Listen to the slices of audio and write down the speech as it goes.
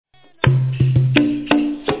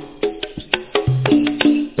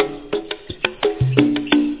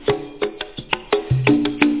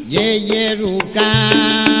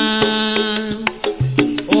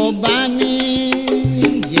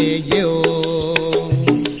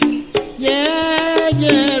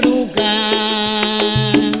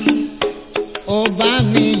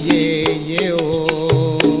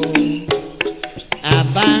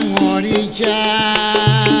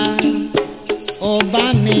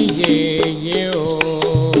Yeye o,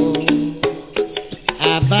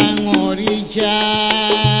 Abangorija,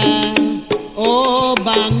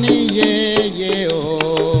 Oba ni Yeye o.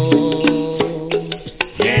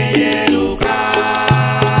 Yeye luka,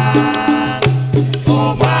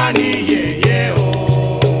 Oba ni Yeye o.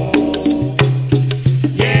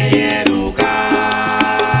 Yeye luka,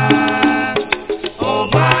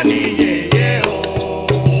 Oba ni Yeye o.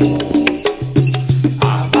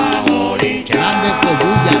 Abangorija, Ande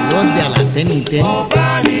kobuja londe ala teni teni,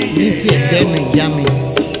 nisi etene yami.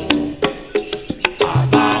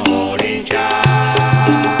 Abangorija,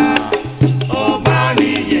 Oba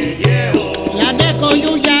ni Yeye o. Lade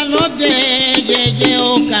kobuja londe Yeye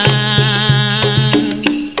oka,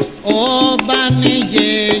 Oba ni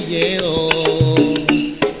Yeye o.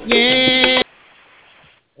 Yeah.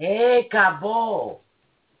 Hey, Cabo.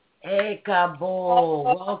 Hey, Cabo.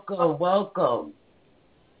 Welcome, welcome.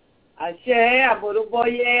 Ashe,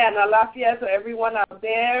 Aboruboye, and Alafia to everyone out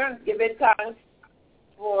there. Give it thanks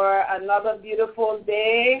for another beautiful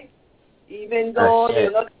day. Even though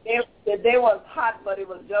the day was hot, but it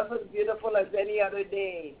was just as beautiful as any other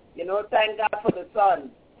day. Thank God for the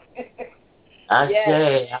sun. Ashe,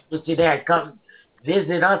 Yes. I wish you there. Come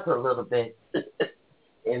visit us a little bit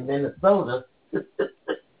in Minnesota.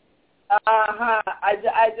 I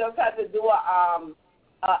just had to do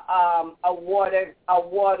a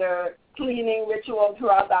water cleaning ritual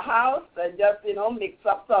throughout the house, and just mix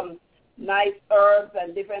up some nice herbs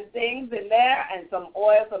and different things in there, and some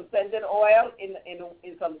oil, some scented oil in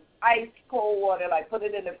some ice cold water. Like put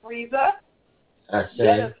it in the freezer.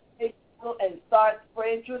 Ashe. And start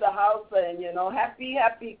spraying through the house, and happy,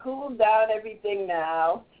 cool down everything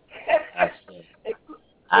now. It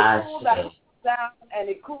cools the house down, and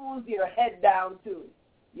it cools your head down too.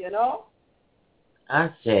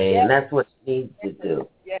 Ashe, and that's what you need to do.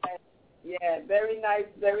 Yeah, very nice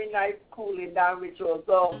cooling down ritual.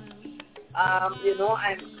 So, I'm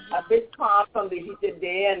a bit calm from the heated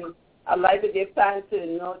day, and I'd like to give thanks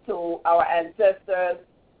to our ancestors.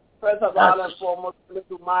 First of all and foremost,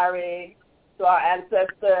 to Mary, to our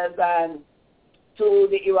ancestors, and to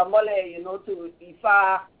the Iramole, to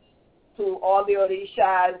Ifa, to all the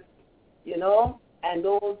Orishas, and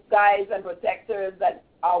those guides and protectors that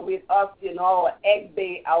are with us, our egg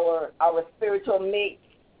bait, our spiritual mates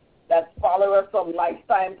that follow us from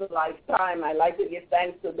lifetime to lifetime. I like to give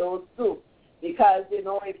thanks to those too, because,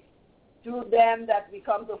 it's through them that we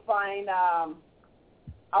come to find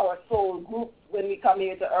our soul groups when we come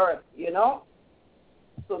here to earth,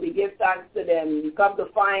 So we give thanks to them. We come to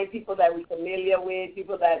find people that we're familiar with,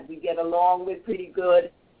 people that we get along with pretty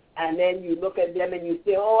good, and then you look at them and you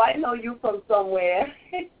say, oh, I know you from somewhere.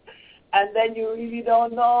 And then you really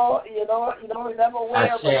don't know, you don't remember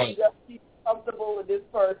where, but you just feel comfortable with this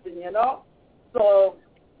person, So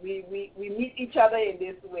we meet each other in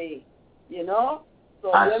this way,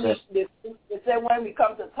 So they say when we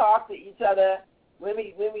come to talk to each other, when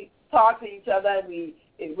we talk to each other, we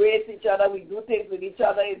embrace each other, we do things with each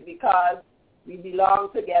other, it's because we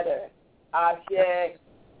belong together. Ashe.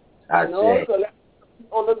 So let's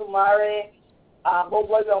Olodumare,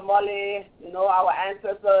 Bobo Yomole, our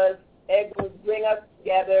ancestors, Egun, bring us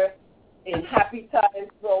together in happy times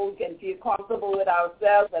so we can feel comfortable with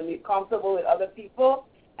ourselves and be comfortable with other people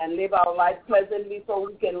and live our life pleasantly so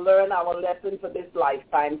we can learn our lesson for this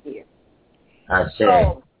lifetime here.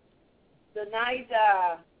 So tonight,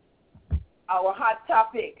 our hot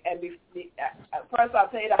topic, and first I'll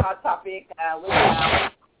tell you the hot topic, which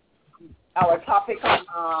is our topic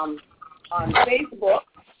on Facebook,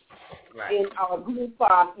 right, in our group,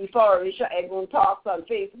 Ifa-Orisa-Egun Talks on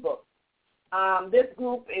Facebook. This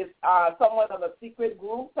group is somewhat of a secret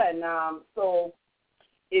group, and so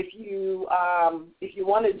if you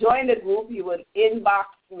want to join the group, you would inbox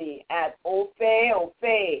me at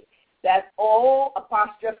Ofe, that's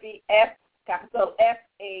O''F, capital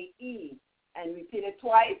F-A-E, and repeat it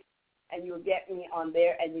twice, and you'll get me on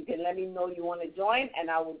there, and you can let me know you want to join, and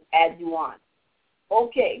I will add you on.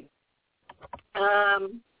 Okay.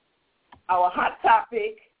 Our hot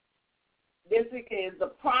topic this week is the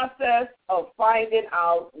process of finding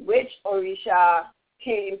out which Orisha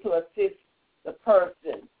came to assist the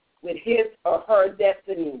person with his or her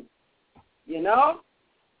destiny,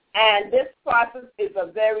 And this process is a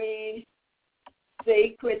very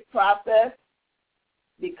sacred process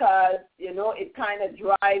because, it kind of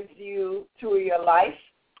drives you through your life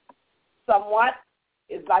somewhat.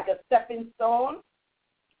 It's like a stepping stone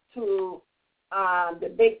to the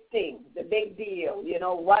big thing, the big deal.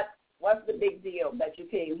 What's the big deal that you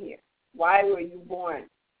came here? Why were you born?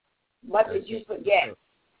 What did you forget?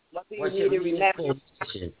 What do you need to remember?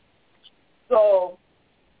 So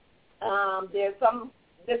there's some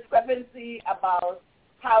discrepancy about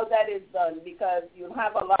how that is done, because you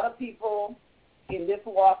have a lot of people in this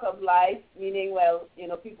walk of life, meaning, well,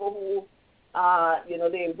 people who,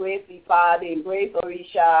 they embrace Ifa, they embrace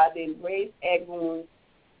Orisha, they embrace Egun,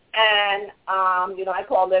 and, I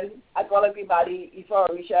call everybody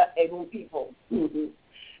Ifa-Orisa-Egun people,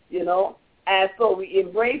 and so we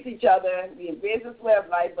embrace each other, we embrace this way of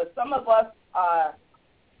life, but some of us are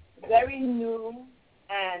very new,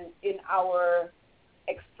 and in our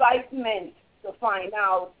excitement to find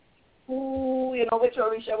out who, which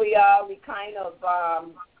Orisha we are, we kind of,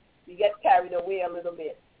 we get carried away a little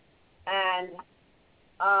bit. And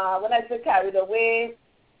when I say carried away,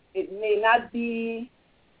 it may not be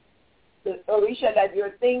the Orisha that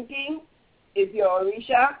you're thinking is your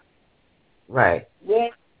Orisha. Right.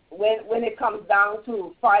 When it comes down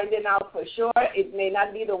to finding out for sure, it may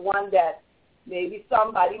not be the one that maybe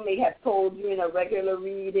somebody may have told you in a regular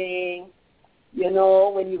reading,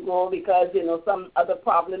 when you go because, some other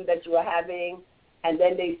problem that you are having, and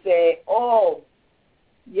then they say, oh,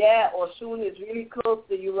 yeah, Oshun is really close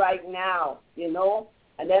to you right now,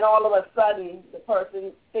 and then all of a sudden the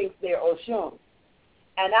person thinks they're Oshun.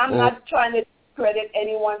 And I'm not trying to credit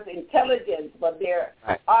anyone's intelligence, but there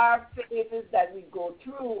are phases that we go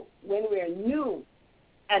through when we're new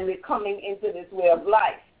and we're coming into this way of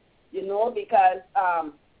life, because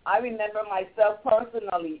I remember myself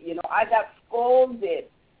personally, I got scolded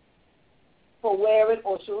for wearing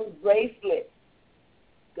Oshun's bracelet,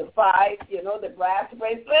 the brass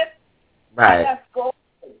bracelet. Right. I got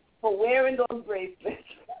scolded for wearing those bracelets.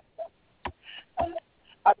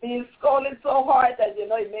 I mean, scolded so hard that,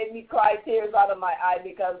 it made me cry tears out of my eye,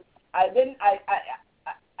 because I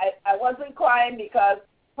wasn't crying because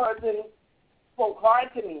person spoke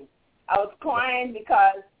hard to me. I was crying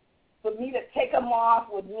because for me to take them off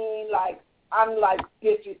would mean I'm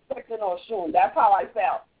disrespecting Oshun. That's how I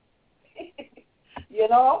felt.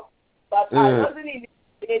 But I wasn't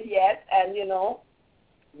initiated yet, and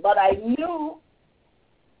but I knew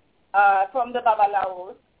from the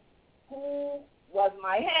Babalawos who was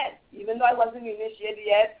my head. Even though I wasn't initiated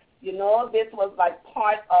yet, this was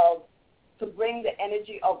part of to bring the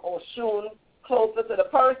energy of Oshun closer to the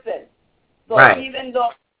person. So even though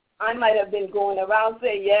I might have been going around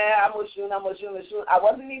saying, yeah, I'm Oshun, I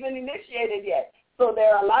wasn't even initiated yet. So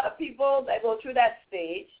there are a lot of people that go through that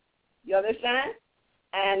stage, you understand?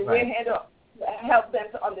 And we're here to help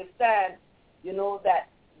them to understand, that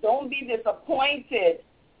don't be disappointed,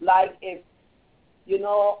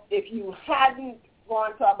 if you hadn't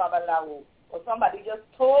gone to a Babalawo or somebody just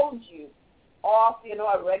told you off,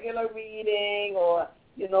 a regular reading, or,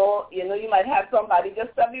 you might have somebody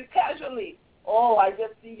just tell you casually, oh, I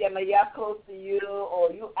just see Yemaya close to you,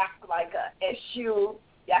 or you act like a issue,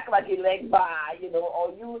 you act like you leg by,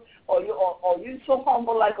 or you so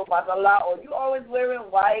humble like a Batala, or you always wearing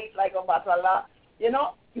white like a Batala,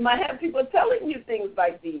 you might have people telling you things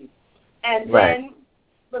like these. And then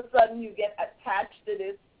all of a sudden you get attached to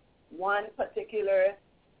this one particular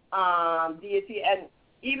deity. And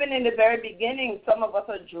even in the very beginning, some of us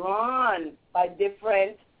are drawn by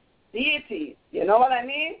different deities. You know what I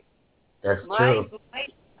mean? That's true.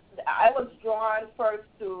 I was drawn first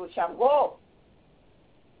to Shango.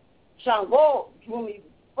 Shango drew me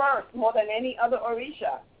first more than any other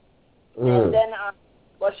Orisha. And then,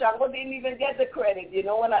 but Shango didn't even get the credit.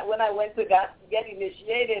 When I went to get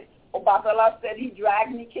initiated, Obatala said he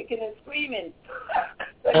dragged me kicking and screaming.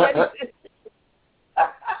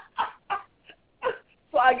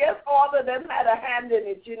 So I guess all of them had a hand in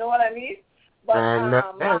it. You know what I mean? But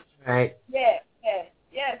that's right.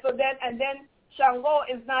 Yeah. So then Shango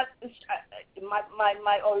is not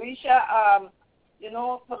my Orisha.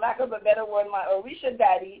 For lack of a better word, my Orisha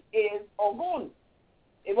daddy is Ogun.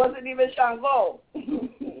 It wasn't even Shango.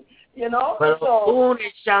 But Ogun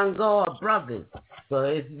and Shango are brothers, so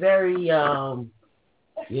it's very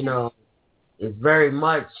it's very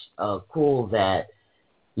much cool that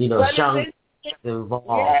Shango is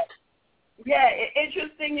involved. Yeah,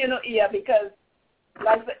 interesting, Iya, because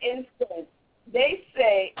like for instance, they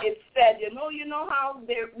say it's said, how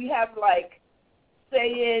we have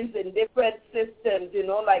sayings in different systems,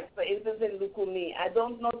 like for instance in Lukumi. I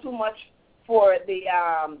don't know too much for the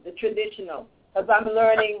traditional, because I'm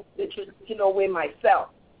learning the traditional way myself.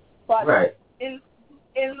 But in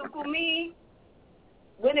Lukumi,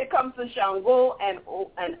 when it comes to Shango and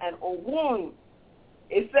Ogun,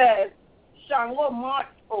 it says Shango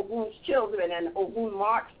marks Ogun's children and Ogun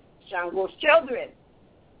marks Shango's children.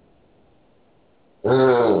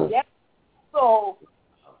 Yeah. So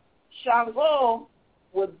Shango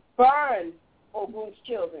would burn Ogun's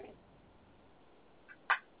children.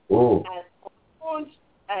 Ooh.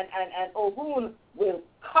 And Ogun will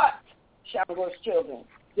cut Shango's children.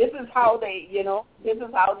 This is how they,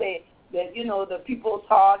 the people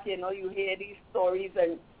talk, you hear these stories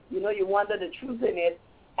and, you wonder the truth in it.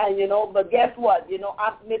 And, but guess what? Miss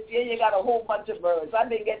Yeye got a whole bunch of birds. I've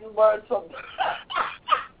been getting birds from,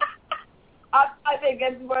 I've been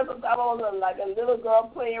getting birds from time I was like a little girl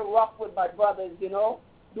playing rough with my brothers,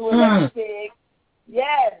 doing everything.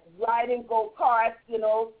 Yeah, riding go-karts,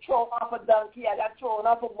 throw off a donkey. I got thrown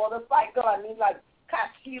off a motorcycle. I mean, like,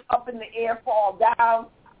 catch you up in the air, fall down.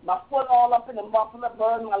 My foot all up in the muffler,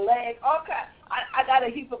 burn my leg. Okay, I got a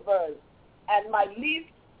heap of birds. And my least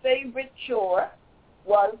favorite chore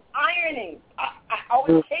was ironing. I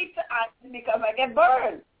always hate to iron because I get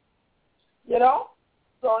burned,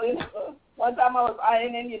 So, one time I was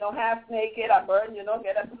ironing, half naked. I burned, I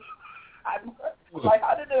burned. Like,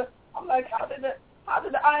 how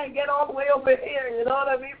did the iron get all the way over here? You know what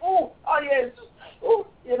I mean? Ooh, oh yes, ooh,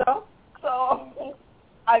 So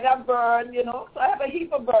I got burned, So I have a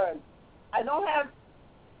heap of burns. I don't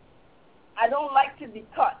like to be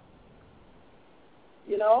cut.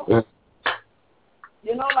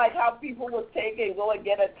 Like how people would take and go and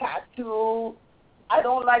get a tattoo. I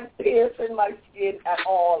don't like piercing my skin at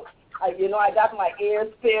all. I got my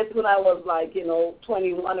ears pierced when I was like,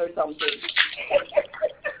 21 or something.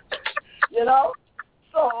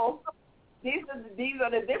 So these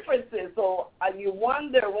are the differences. So you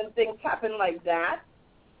wonder when things happen like that,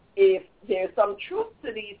 if there's some truth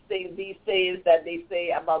to these things, these sayings that they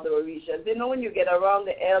say about the Orishas. When you get around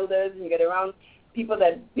the elders and you get around people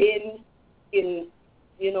that been in,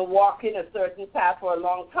 walking a certain path for a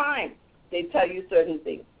long time, they tell you certain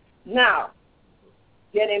things. Now,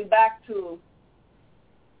 getting back to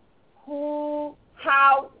what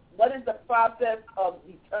is the process of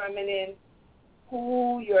determining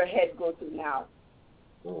who your head go to now?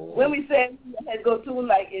 When we say your head go to,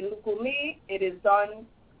 like in Lukumi, it is done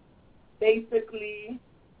basically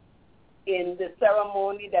in the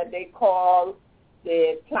ceremony that they call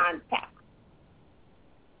the planta.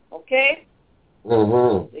 Okay?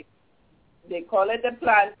 Mm-hmm. They call it the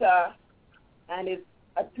planta, and it's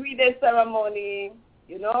a 3-day ceremony,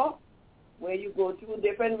 where you go through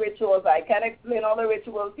different rituals. I can't explain all the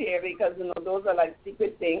rituals here because, those are like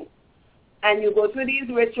secret things. And you go through these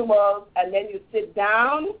rituals, and then you sit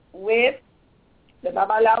down with the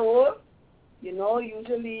babalawos.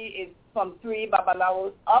 Usually it's from 3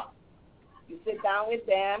 babalawos up. You sit down with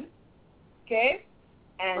them, okay?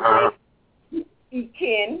 And they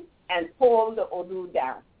ikin and pull the odu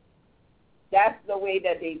down. That's the way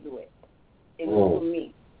that they do it in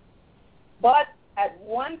Lukumi. But at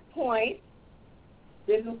one point,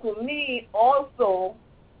 the Lukumi also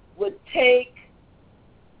would take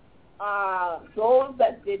those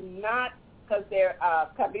that did not, because they're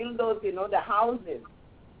cabildos, the houses,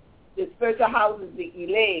 the spiritual houses, the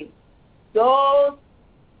ilays, those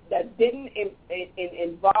that didn't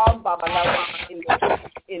involve Babalawo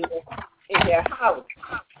in their house,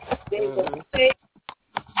 they would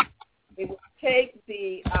take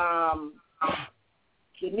the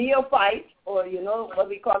neophyte, or what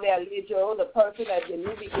we call the alijo, the person that's the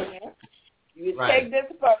new beginner. You would take this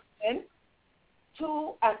person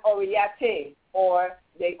to an oriate, or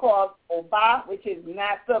they call Oba, which is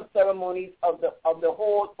master of ceremonies of the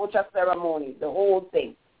whole Ocha ceremony, the whole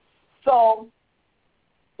thing. So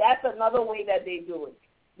that's another way that they do it.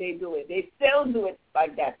 They still do it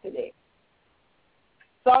like that today.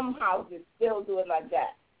 Some houses still do it like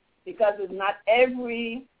that because it's not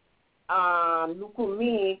every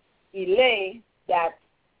Lukumi Ile that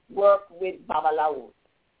work with Babalawo.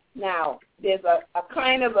 Now, there's a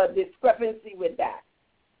kind of a discrepancy with that.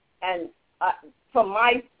 And from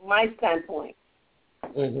my standpoint,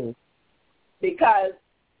 because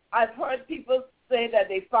I've heard people say that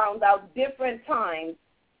they found out different times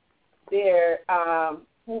their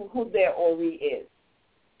who their Ori is.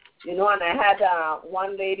 And I had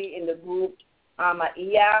one lady in the group, Mama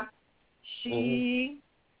Yeye. She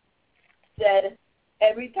said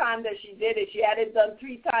every time that she did it, she had it done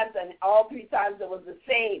 3 times, and all 3 times it was the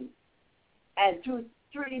same, and 3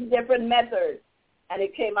 different methods, and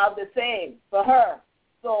it came out the same for her.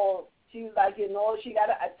 So she was like, she got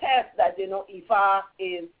to attest that, Ifa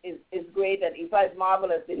is great and Ifa is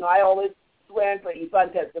marvelous. I always swear for Ifa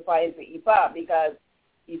and testifying for Ifa because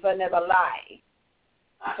Ifa never lie.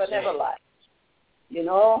 Ifa never lie.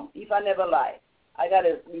 Ifa never lie. I got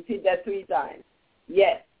to repeat that 3 times.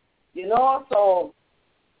 Yes.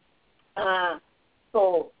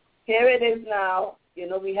 So here it is now.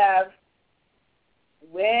 We have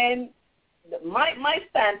my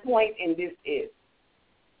standpoint in this is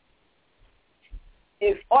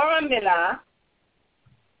if Oromila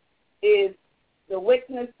is the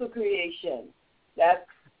witness to creation, that's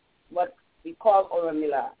what we call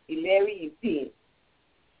Oromila, Ileri Ipin,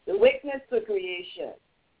 the witness to creation.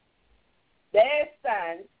 There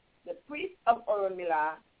stands the priests of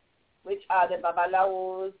Oromila, which are the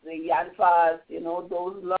Babalawos, the Yanfas,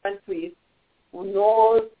 those learned priests who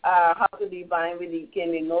knows how to divine with the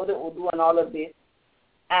king, they know the Udu and all of this.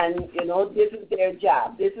 And, this is their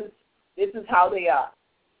job. This is how they are.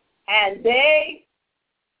 And they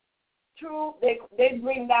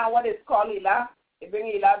bring down what is called Ila. They bring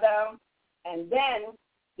Ila down, and then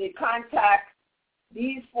they contact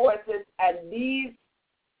these forces, and these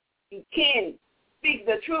kin speak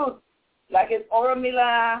the truth. Like it's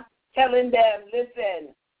Oromila telling them,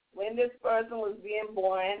 listen, when this person was being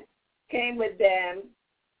born, came with them,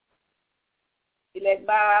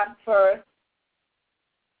 Ilegba first,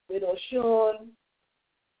 with Oshun,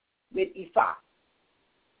 with Ifa.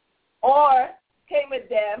 Or came with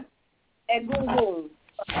them, Egungun,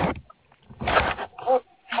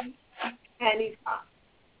 and Ifa.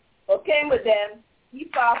 Or came with them,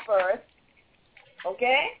 Ifa first,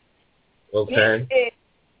 okay? Okay.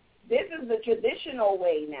 This is the traditional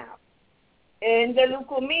way now. In the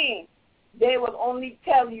Lukumi, they will only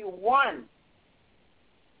tell you one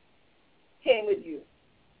came with you.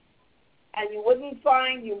 And you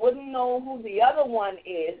wouldn't know who the other one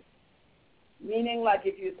is, meaning like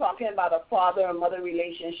if you're talking about a father and mother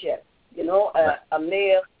relationship, a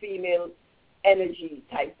male-female energy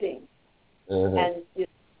type thing. Mm-hmm. And there's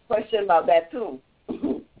a question about that too.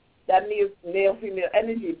 That male-female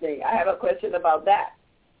energy thing. I have a question about that.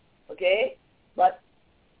 Okay? But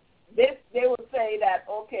they would say that,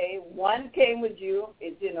 okay, one came with you.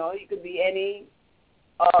 It's, you could be any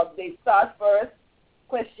they start first,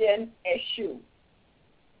 question Eshu.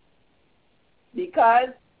 Because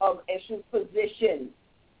of Eshu's position.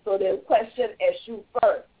 So they'll question Eshu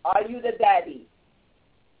first. Are you the daddy?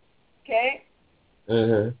 Okay?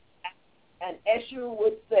 Mm-hmm. And Eshu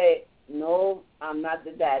would say, no, I'm not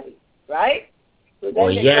the daddy. Right? So then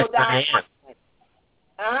they yes, go down. I am.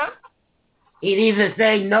 Huh? He'd either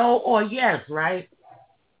say no or yes, right?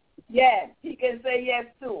 Yeah, he can say yes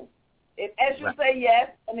too. If Eshu say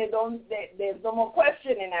yes, and there's no more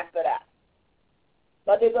questioning after that.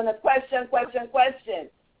 But they're going to question.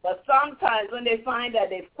 But sometimes when they find that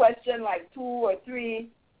they've questioned like 2 or 3,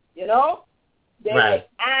 they would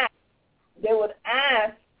ask. They would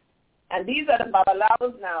ask, and these are the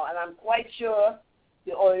Babalawos now, and I'm quite sure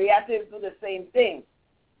the Oriatives do the same thing.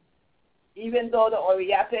 Even though the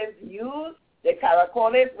Oriatives use the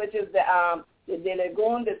Caracoles, which is the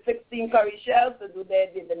Delegun, the 16 curry shells to do their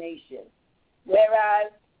divination.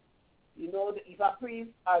 Whereas, the Ifa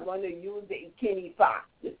priests are going to use the Ikin Ifa,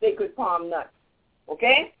 the sacred palm nuts.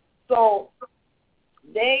 Okay? So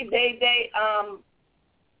they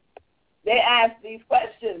ask these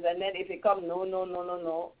questions, and then if it comes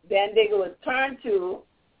no, then they will turn to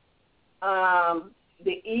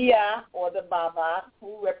the Iya or the Baba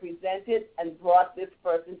who represented and brought this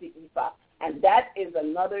person to Ifa. And that is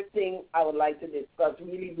another thing I would like to discuss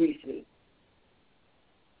really briefly.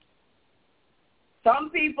 Some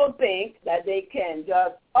people think that they can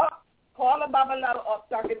just call a Babalawo up,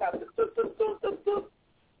 talking about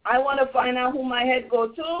I want to find out who my head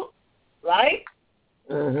goes to, right?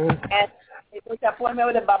 Mm-hmm. And they put an appointment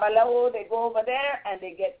with the Babalawo, they go over there and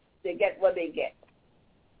they get what they get.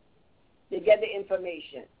 They get the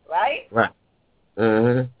information, right? Right.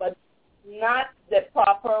 Mm-hmm. But not the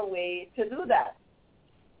proper way to do that.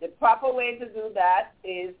 The proper way to do that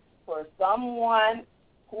is for someone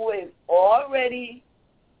who is already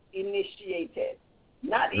initiated.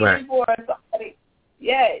 Not even for somebody.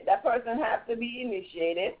 Yeah, that person has to be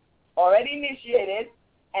initiated, already initiated,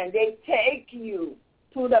 and they take you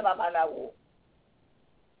to the Babalawo.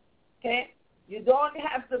 Okay? You don't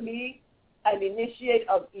have to be an initiate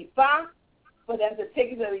of Ifa for them to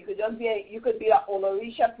take you there. You could be an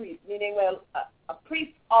Olorisha priest, meaning a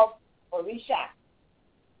priest of Orisha.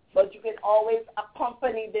 But you can always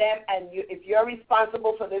accompany them, and if you're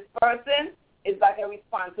responsible for this person, it's like a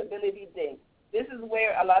responsibility thing. This is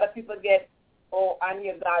where a lot of people get, I'm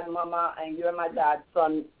your godmama and you're my dad's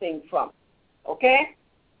son thing from. Okay?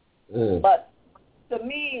 Mm. But to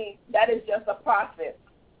me, that is just a process.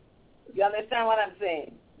 You understand what I'm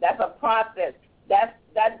saying? That's a process. That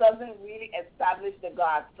doesn't really establish the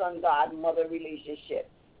God-son, God-mother relationship.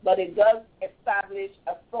 But it does establish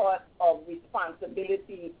a sort of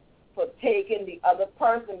responsibility for taking the other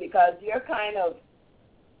person, because you're kind of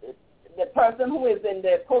the person who is in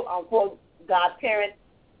the quote-unquote godparent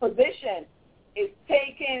position is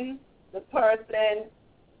taking the person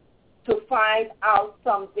to find out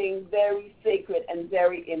something very sacred and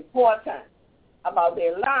very important about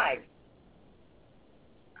their lives,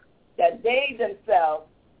 that they themselves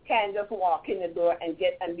can just walk in the door and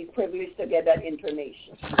be privileged to get that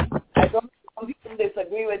information. I don't know if some people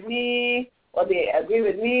disagree with me or they agree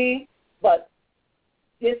with me, but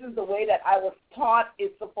this is the way that I was taught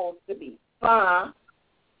it's supposed to be.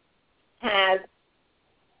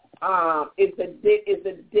 Is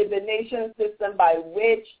the divination system by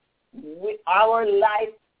which our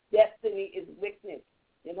life destiny is witnessed.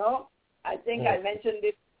 You know, I think I mentioned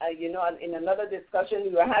this, in another discussion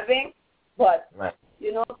we were having. But,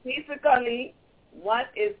 basically what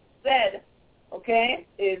is said, okay,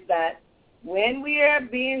 is that when we are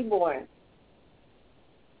being born,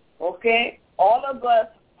 okay, all of us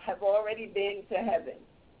have already been to heaven.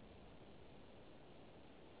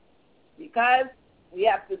 Because we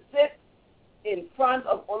have to sit in front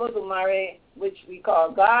of Olodumare, which we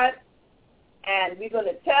call God, and we're going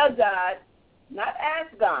to tell God, not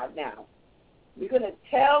ask God now, we're going to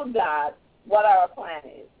tell God what our plan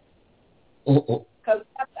is. Because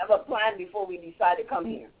we have to have a plan before we decide to come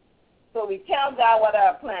here. So we tell God what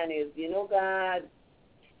our plan is. God,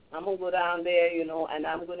 I'm going to go down there, and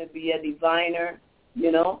I'm going to be a diviner,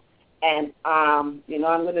 and, I'm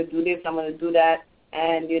going to do this, I'm going to do that.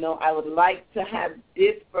 And, I would like to have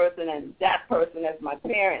this person and that person as my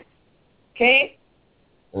parents. Okay?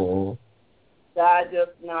 Mm-hmm. God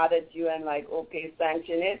just nodded you and okay,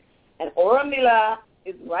 sanction it. And Oromila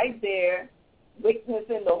is right there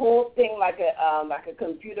witnessing the whole thing like a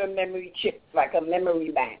computer memory chip, like a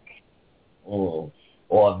memory bank. Or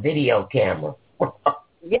a video camera.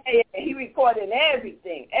 Yeah, he recording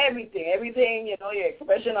everything, your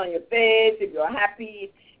expression on your face, if you're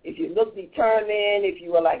happy, if you look determined, if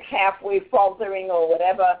you were halfway faltering or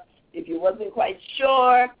whatever, if you wasn't quite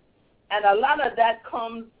sure. And a lot of that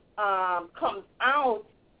comes out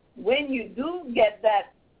when you do get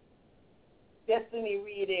that destiny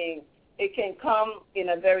reading. It can come in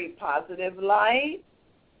a very positive light,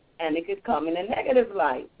 and it could come in a negative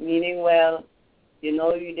light, meaning,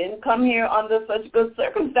 you didn't come here under such good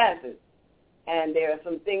circumstances, and there are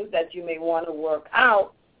some things that you may want to work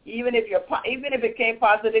out. Even if it came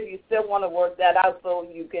positive, you still want to work that out so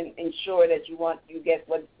you can ensure that you get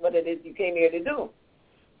what it is you came here to do.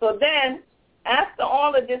 So then, after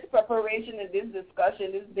all of this preparation and this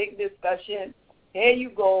discussion, this big discussion, here you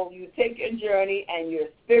go. You take your journey, and your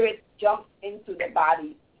spirit jumps into the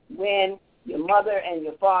body when your mother and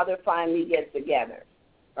your father finally get together,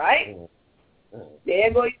 right?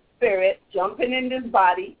 There go your spirit jumping in this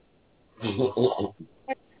body.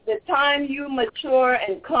 The time you mature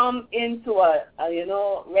and come into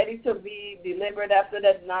ready to be delivered after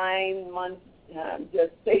that 9-month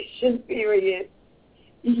gestation period,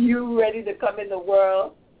 you ready to come in the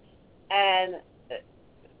world, and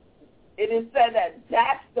it is said that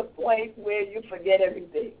that's the point where you forget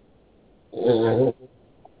everything.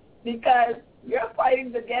 Because you're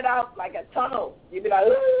fighting to get out like a tunnel. You'd be like,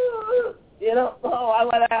 I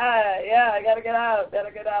gotta get out.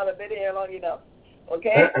 I've been here long enough.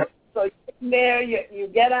 Okay? So there you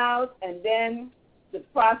get out, and then the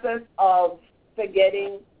process of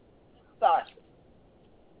forgetting starts.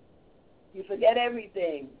 You forget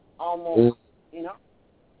everything almost,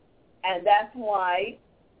 And that's why,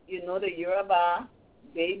 the Yoruba,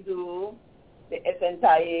 they do the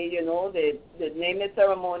Esentaye, the naming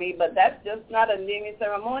ceremony, but that's just not a naming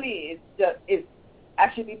ceremony. It's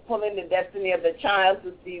actually pulling the destiny of the child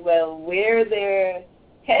to see, where they're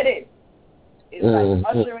headed. It's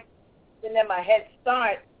like ushering in them a head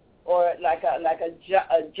start, or like a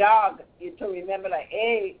jog to remember,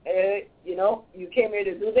 hey, you came here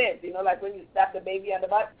to do this. Like when you slap the baby on the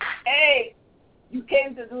butt, hey, you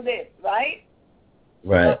came to do this, right?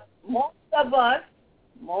 Right. But most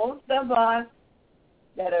of us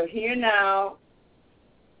that are here now,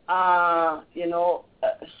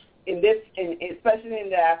 especially in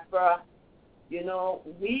the diaspora,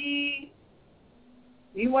 we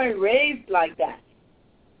weren't raised like that.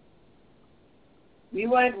 We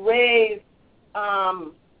weren't raised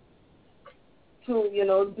to,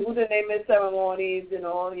 do the naming ceremonies,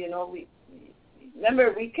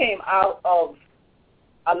 we came out of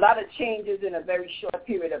a lot of changes in a very short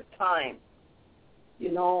period of time.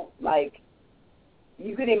 You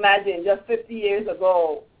could imagine just 50 years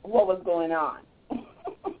ago what was going on.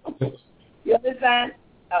 You understand?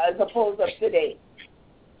 As opposed to today.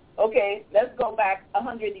 Okay, let's go back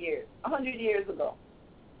 100 years. 100 years ago,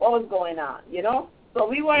 what was going on, So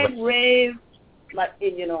we weren't raised,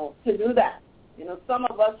 to do that. Some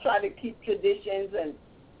of us try to keep traditions and,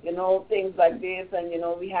 things like this, and,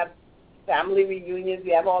 we have family reunions,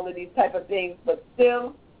 we have all of these type of things, but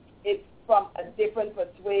still it's from a different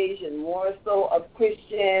persuasion, more so of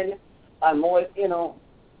Christian, more,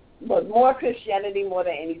 but more Christianity more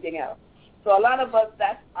than anything else. So a lot of us,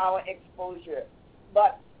 that's our exposure.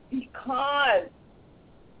 But because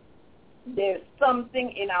there's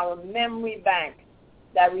something in our memory bank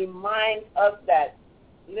that reminds us that,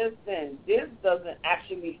 listen, this doesn't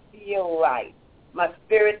actually feel right. My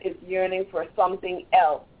spirit is yearning for something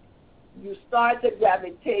else. You start to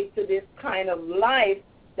gravitate to this kind of life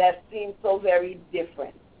that seems so very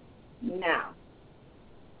different. Now,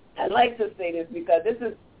 I'd like to say this because this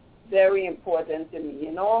is very important to me,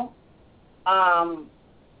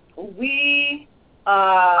 we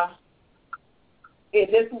in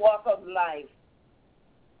this walk of life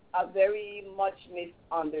are very much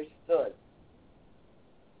misunderstood,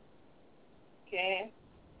 okay,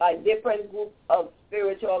 by different groups of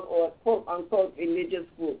spiritual or quote-unquote religious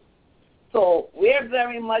groups. So we're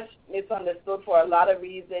very much misunderstood for a lot of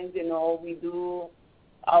reasons. We do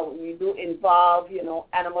involve,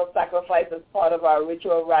 animal sacrifice as part of our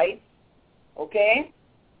ritual rites, okay?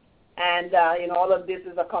 And, all of this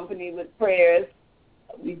is accompanied with prayers.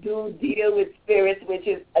 We do deal with spirits, which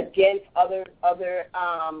is against other.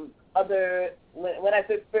 When I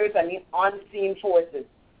say spirits, I mean unseen forces,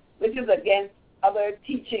 which is against other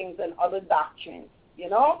teachings and other doctrines,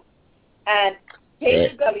 and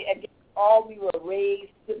basically against all we were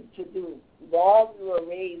raised to do, all we were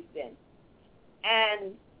raised in.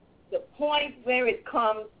 And the point where it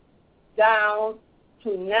comes down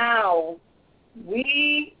to now,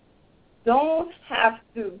 we don't have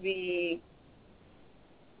to be,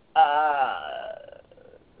 I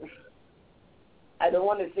don't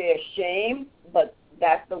want to say ashamed, but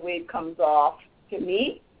that's the way it comes off to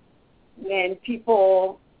me, when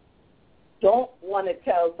people don't want to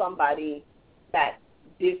tell somebody that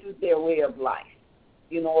this is their way of life,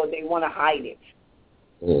 they want to hide it,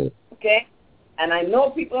 okay? And I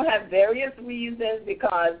know people have various reasons,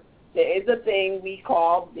 because there is a thing we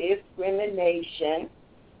call discrimination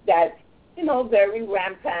that's, very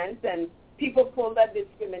rampant, and people pull that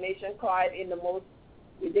discrimination card in the most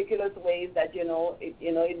ridiculous ways that,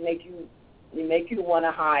 it make you want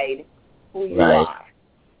to hide who you are,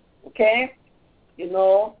 okay?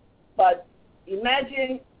 But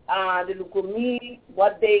imagine the Lukumi,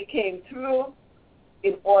 what they came through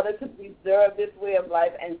in order to preserve this way of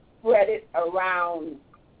life and spread it around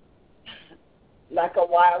like a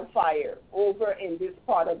wildfire over in this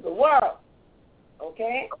part of the world,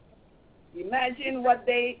 okay? Imagine what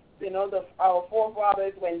they, our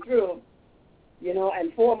forefathers went through,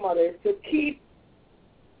 and foremothers to keep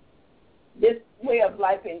this way of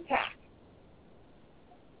life intact,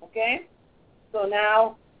 okay? So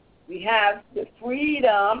now we have the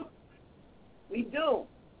freedom, we do.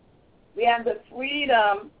 We have the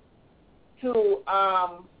freedom to,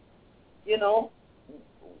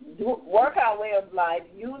 work our way of life,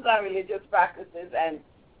 use our religious practices, and,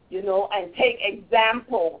 and take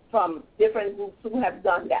example from different groups who have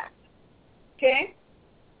done that, okay?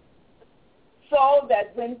 So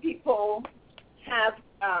that when people have,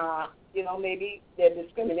 maybe they're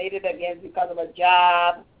discriminated against because of a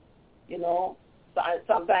job,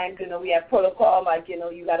 sometimes, we have protocol like,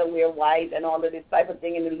 you got to wear white and all of this type of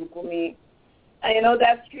thing in the Lukumi. And,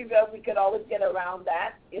 that's trivial. We could always get around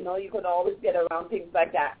that. You could always get around things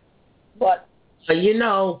like that. But,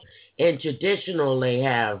 in traditional, they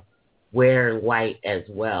have wearing white as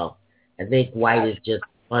well. I think white is just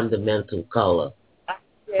fundamental color.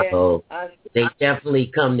 So they definitely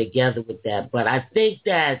come together with that. But I think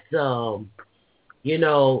that, the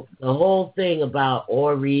whole thing about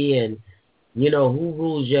Ori and, who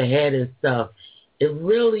rules your head and stuff, it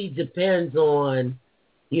really depends on,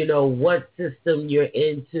 what system you're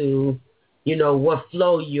into, what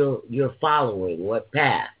flow you're following, what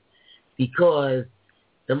path. Because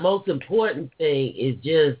the most important thing is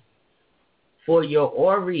just for your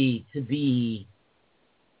Ori to be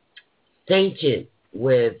sentient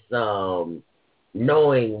with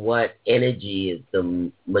knowing what energy is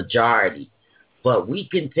the majority. But we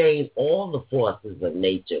contain all the forces of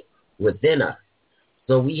nature within us.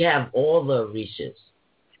 So we have all the Orishas.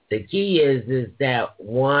 The key is that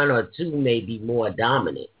one or two may be more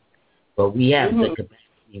dominant, but we have the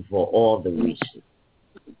capacity for all the Orishas.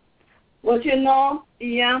 Well,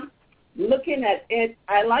 looking at it,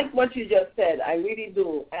 I like what you just said. I really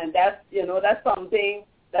do. And that's, that's something,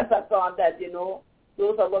 that's a thought that,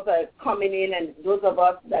 those of us that are coming in and those of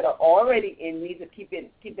us that are already in need to keep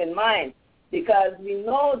in mind. Because we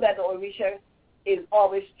know that the Orisha is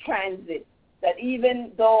always transit. That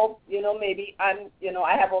even though, maybe I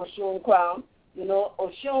have Oshun crown,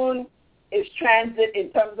 Oshun is transit in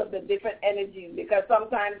terms of the different energies, because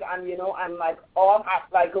sometimes I'm like all half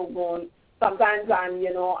like Ogun, sometimes I'm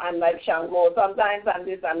like Shango, sometimes I'm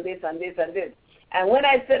this and this and this and this. And when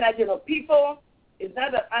I say that, people, it's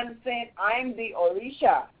not that I'm saying I'm the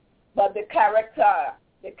Orisha, but the character.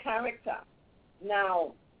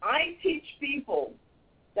 Now, I teach people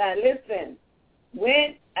that, listen,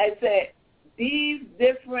 when I say these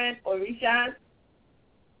different Orishas,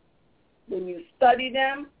 when you study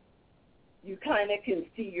them, you kind of can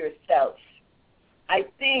see yourself. I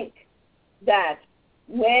think that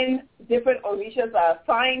when different Orishas are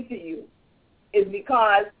assigned to you, is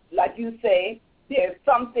because, like you say, there's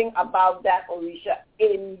something about that Orisha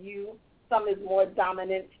in you. Some is more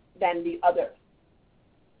dominant than the other.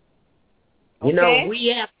 Okay? We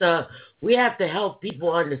have to help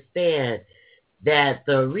people understand that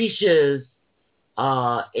the Orishas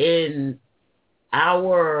in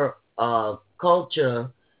our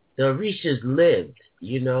culture, the Orishas lived,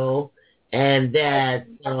 and that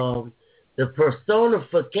the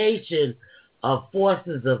personification of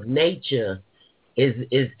forces of nature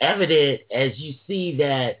is evident as you see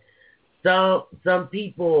that some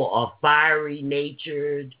people are fiery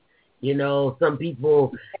natured, some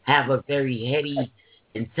people have a very heady,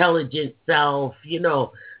 intelligent self,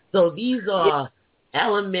 So these are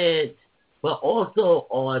elements, but also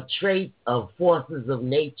are traits of forces of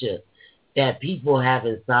nature that people have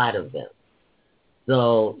inside of them.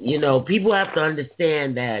 So, people have to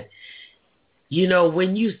understand that,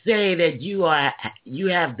 when you say that you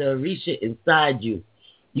have the Orisha inside you,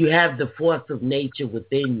 you have the force of nature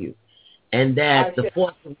within you. And that the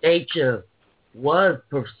force of nature was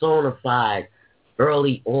personified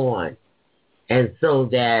early on. And so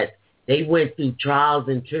that they went through trials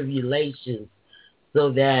and tribulations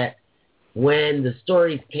so that when the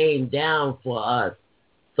stories came down for us,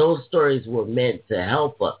 those stories were meant to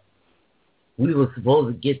help us. We were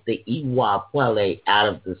supposed to get the Iwa Pele out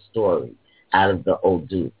of the story, out of the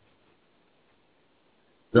Odu.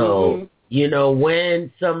 So,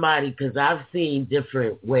 when somebody, because I've seen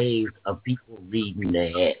different ways of people reading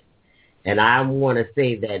the head, and I want to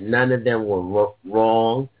say that none of them were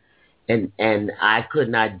wrong, and I could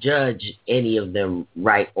not judge any of them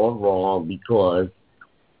right or wrong because,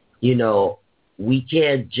 we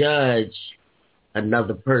can't judge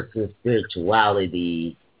another person's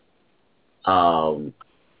spirituality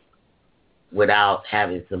without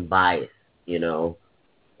having some bias, or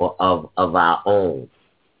of our own.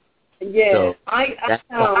 Yeah, So I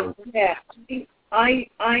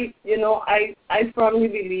firmly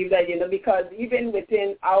believe that, because even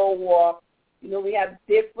within our walk, we have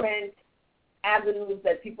different avenues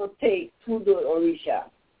that people take to the Orisha,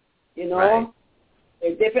 Right.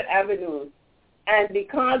 There are different avenues. And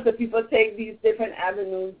because the people take these different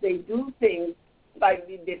avenues, they do things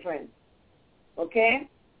slightly different, okay?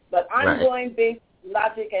 But I'm going based on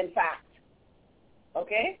logic and fact,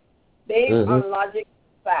 okay? Based on logic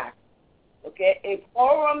and fact, okay? If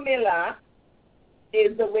Oromila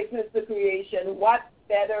is the witness to creation, what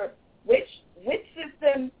better, which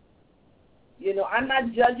system, I'm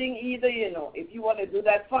not judging either, If you want to do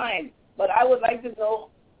that, fine. But I would like to know,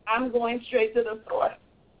 I'm going straight to the source.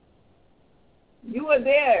 You were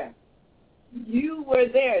there.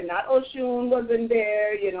 Not Oshun wasn't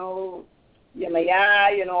there,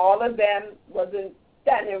 Yemaya, all of them wasn't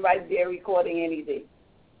standing right there recording anything.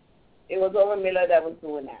 It was Oromila that was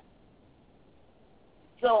doing that.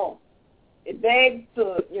 So it begs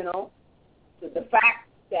to, to the fact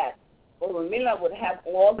that Oromila would have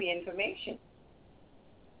all the information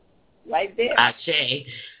right there. Ashe,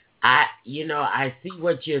 I see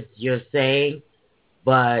what you're saying,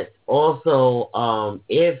 but also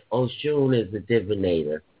if Oshun is a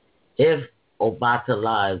divinator, if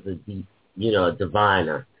Obatala is a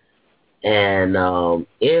diviner, and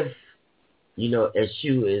if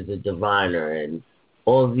Eshu is a diviner, and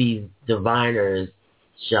all these diviners,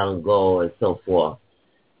 Shango and so forth,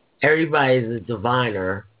 everybody is a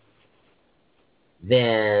diviner,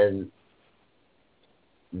 then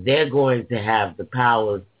they're going to have the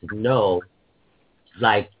powers to know,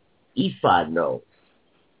 like Ifa knows.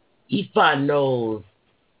 Ifa knows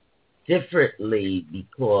differently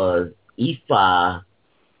because Ifa,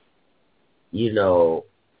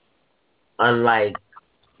 unlike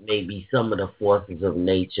maybe some of the forces of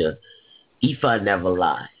nature, Ifa never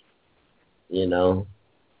lie,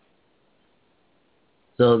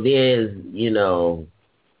 So there's,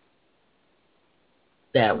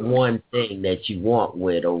 that one thing that you want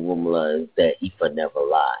with Orumla is that Ifa never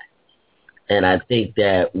lie. And I think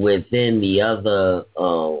that within the other,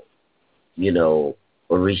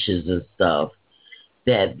 Orishas and stuff,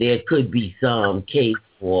 that there could be some case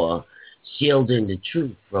for shielding the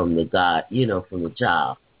truth from the God, from the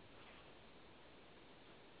child.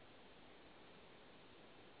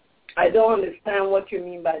 I don't understand what you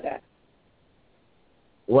mean by that.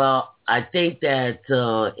 Well, I think that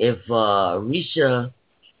if Orisha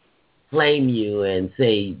claim you and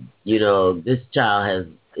say, this child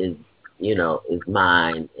is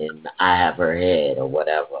mine and I have her head or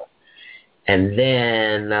whatever, and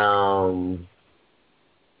then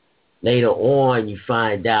later on you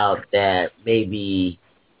find out that maybe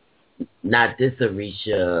not this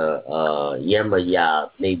Orisha, Yemaya,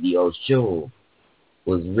 maybe Oshun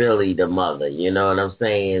was really the mother, you know what I'm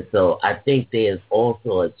saying? So I think there's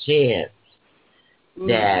also a chance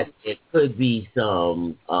that it could be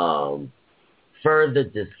some further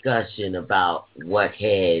discussion about what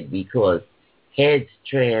head, because heads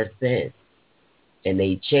transcend and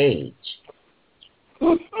they change.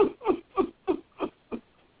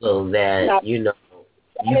 So that, now, you that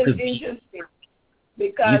could is be... interesting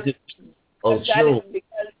because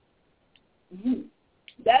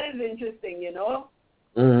that is interesting,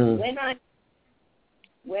 Mm-hmm.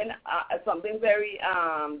 When something very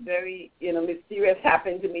very mysterious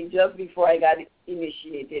happened to me just before I got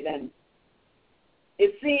initiated, and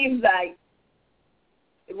it seems like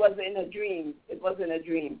it was in a dream. It wasn't a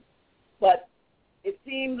dream, but it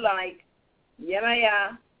seemed like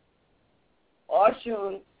Yemaya,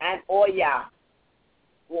 Oshun, and Oya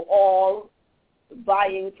were all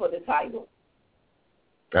vying for the title.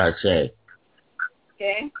 Gotcha.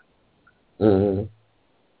 Okay. Mm-hmm.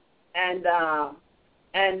 And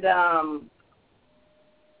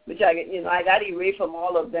which I got erased from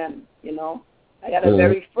all of them. I got a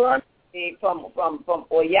very firm from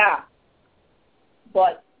Oya,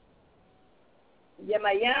 but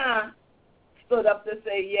Yemaya stood up to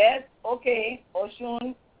say, yes, okay,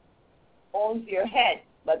 Oshun owns your head,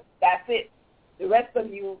 but that's it. The rest of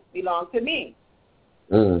you belong to me.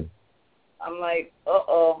 Mm. I'm like,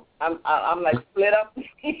 I'm like split up,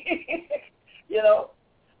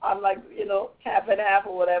 I'm like, half and half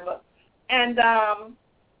or whatever. And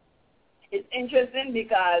it's interesting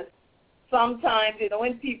because sometimes,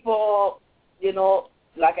 when people,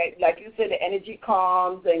 like you said, the energy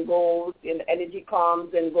comes and goes,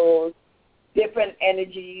 different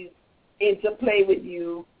energies interplay with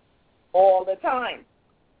you all the time.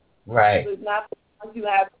 Right. So it's not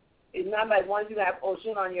like once you have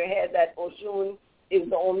Oshun on your head that Oshun is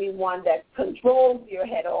the only one that controls your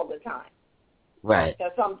head all the time. Right.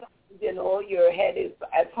 Because sometimes, your head is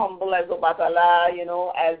as humble as Obatala,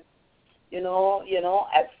 as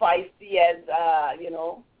feisty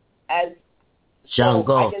as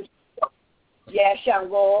Shango.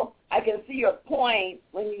 Shango. I can see your point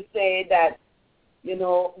when you say that,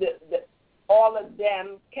 all of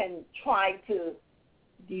them can try to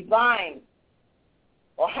divine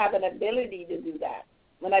or have an ability to do that.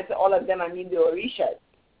 When I say all of them, I mean the Orishas.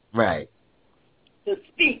 Right. To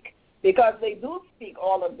speak, because they do speak,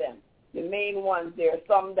 all of them. The main ones, there are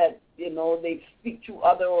some that, they speak to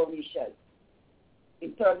other Orishas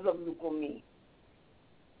in terms of Lukumi.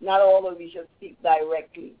 Not all Orishas speak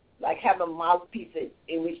directly, like have a mouthpiece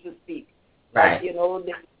in which to speak. Right.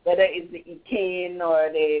 Like, whether it's the Ikin or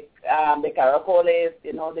the Caracoles,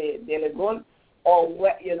 the Legun, or,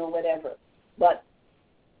 whatever. But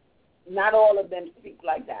not all of them speak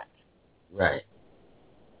like that. Right.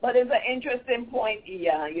 But it's an interesting point,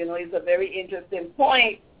 Iya. It's a very interesting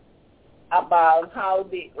point about how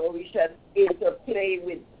the Orishas interplay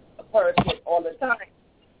with a person all the time.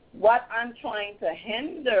 What I'm trying to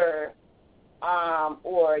hinder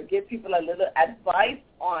or give people a little advice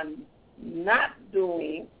on not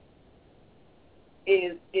doing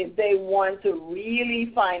is, if they want to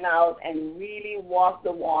really find out and really walk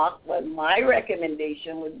the walk, what my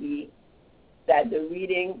recommendation would be that the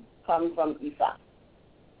reading comes from Ifa.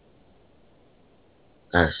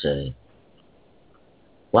 I see.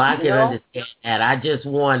 Well, I can understand that. I just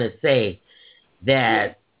want to say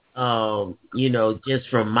that, just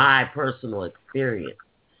from my personal experience,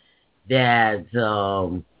 that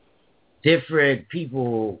different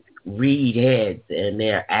people read heads and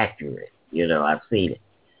they're accurate. I've seen it.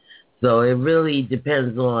 So it really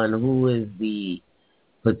depends on who is the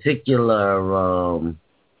particular,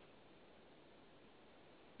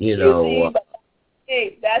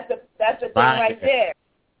 Hey, that's the thing right there.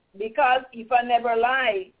 Because if I never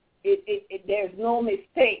lie, there's no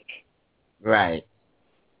mistake. Right.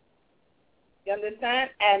 You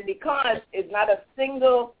understand? And because it's not a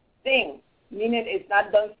single thing, meaning it's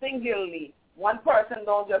not done singularly. One person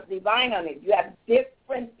don't just divine on it. You have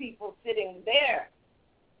different people sitting there.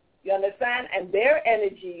 You understand? And their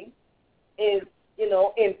energy is,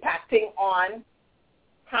 impacting on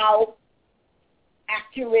how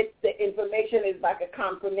accurate the information is, like a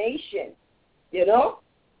confirmation, you know?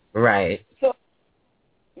 Right. So,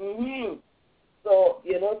 so,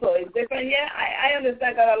 you know, so it's different. Yeah, I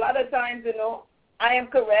understand that a lot of times, you know, I am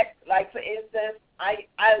correct. Like, for instance, I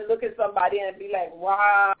look at somebody and be like,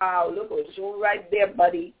 wow, look what's right there,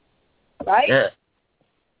 buddy. Right? Yeah.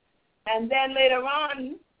 And then later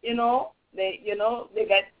on, they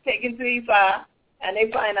get taken to Ifa and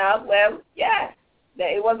they find out, well, yeah,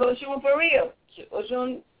 that it was Oshun for real.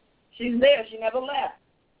 Oshun, she's there. She never left,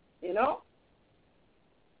 you know?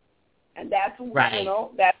 And that's who, right. You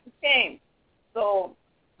know, that's who came. So,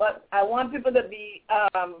 but I want people to be,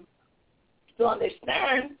 to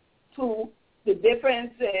understand, too, the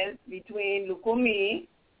differences between Lukumi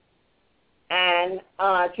and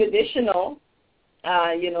traditional,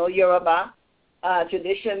 Yoruba,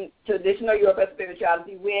 traditional Yoruba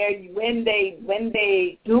spirituality, where when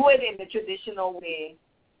they do it in the traditional way,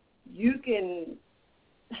 you can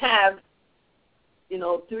have,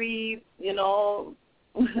 3,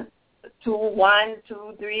 1,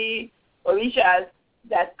 2, 3 Orishas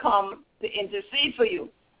that come to intercede for you,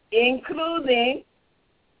 including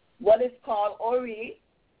what is called Ori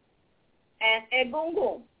and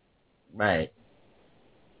Egungun. Right.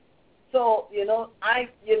 So,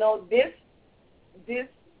 this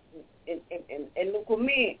in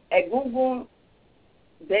Lukumi, Egungun,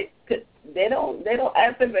 they don't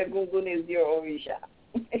ask if Egungun is your Orisha.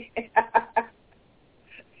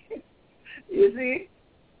 You see?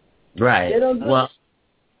 Right. They don't do well,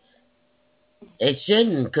 it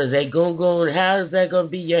shouldn't, because Egungun, how is that going to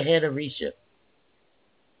be your head Orisha?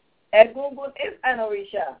 Egungun is an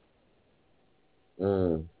Orisha.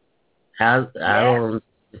 I don't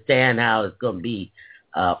understand how it's going to be.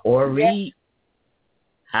 Ori,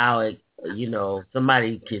 how it,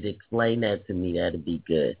 somebody could explain that to me, that'd be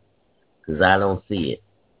good, because I don't see it.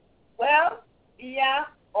 Well, yeah,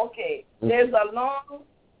 okay. There's a long,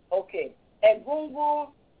 okay. Egungun,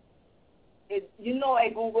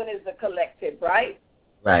 Egungun is the collective, right?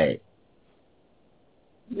 Right.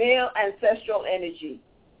 Male ancestral energy.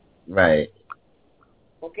 Right.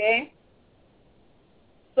 Okay?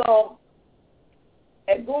 So,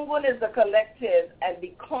 Egungun is the collective, and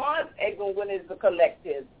because Egungun is the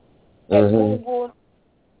collective, Egungun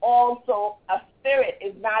also a spirit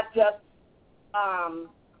is not just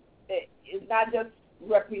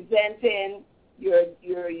representing your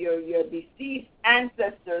deceased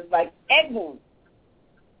ancestors like Egun.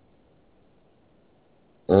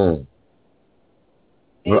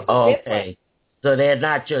 Okay. So they're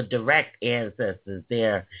not your direct ancestors.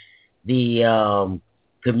 They're the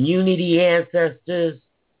community ancestors.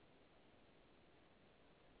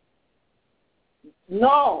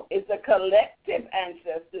 No, it's a collective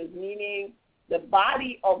ancestors, meaning the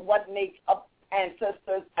body of what makes up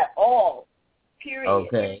ancestors at all, period.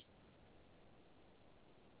 Okay.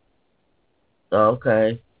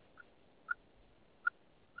 Okay.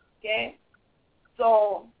 Okay?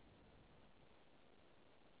 So,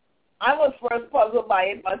 I was first puzzled by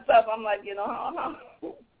it myself. I'm like,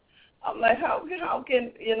 how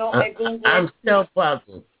can, Egungun... I'm still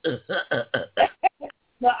puzzled.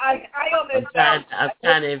 No, I understand. I'm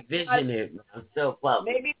trying to envision it. I'm still puzzled.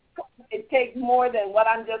 Maybe it takes more than what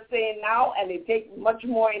I'm just saying now, and it takes much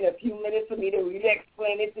more in a few minutes for me to really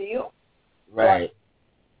explain it to you. Right. But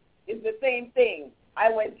it's the same thing.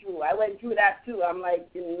 I went through that too. I'm like,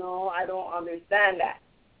 I don't understand that.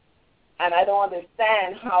 And I don't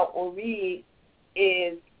understand how Ori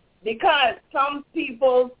is, because some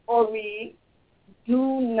people's Ori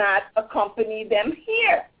do not accompany them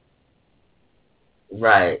here.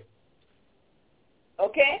 Right.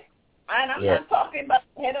 Okay? And I'm not talking about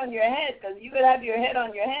the head on your head, because you could have your head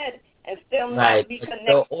on your head and still not be connected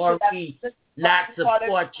so Ori to that. Not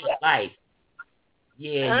support your life.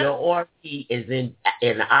 Yeah, your Ori is in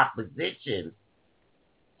opposition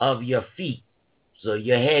of your feet. So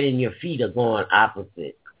your head and your feet are going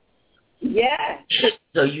opposite. Yeah.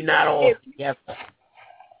 So you're not all together.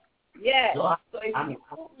 Yeah. So I'm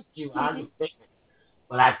with you. I understand.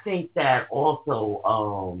 But I think that also,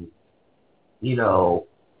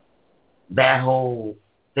 that whole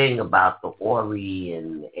thing about the Ori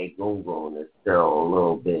and Egungun is still a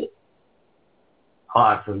little bit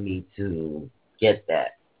hard for me to get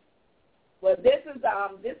that. Well, this is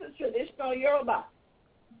traditional Yoruba.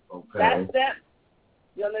 Okay. That's them.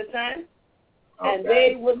 You understand? Okay. And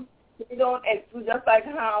they don't exclude, just like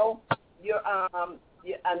how your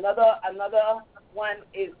another one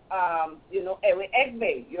is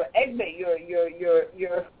Egbe,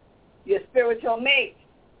 your spiritual mate.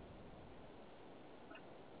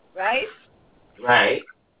 Right? Right.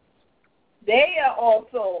 They are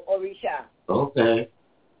also Orisha. Okay.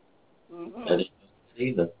 Mm-hmm. That is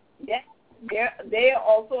either. Yeah, they are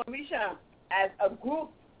also Orisha. As a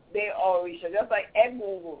group, they are Orisha. Just like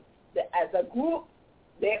Egun, as a group,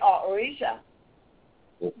 they are Orisha.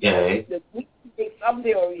 Okay. The group makes up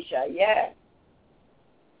the Orisha, yeah.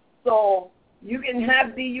 So you can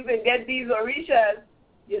get these Orishas,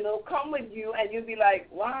 come with you, and you'll be like,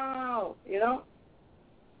 wow,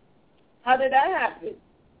 how did that happen?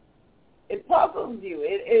 It puzzles you.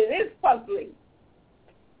 It is puzzling.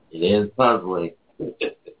 It is puzzling.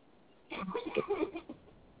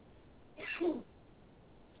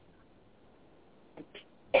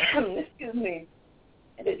 Excuse me.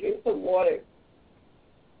 I had to drink some water.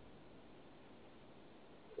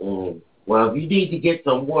 Well, if you need to get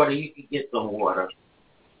some water, you can get some water.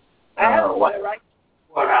 I have water, right?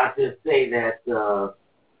 Well, I'll just say that Ifa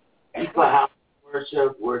House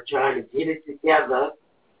Worship, we're trying to get it together,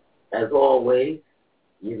 as always,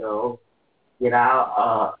 get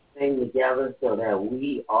our thing together so that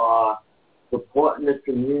we are supporting the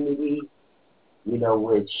community,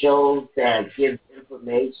 with shows that give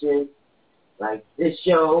information. Like this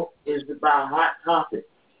show is about hot topics,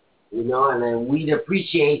 and then we'd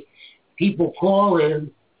appreciate people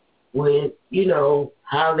calling with,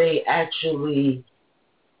 how they actually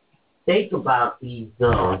think about these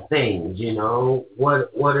things, what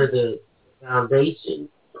are the foundations?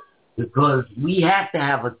 Because we have to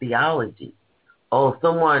have a theology. Oh,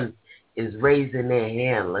 someone is raising their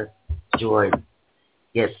hand. Let's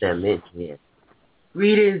get them in here.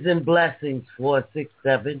 Greetings and blessings,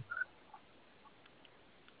 467.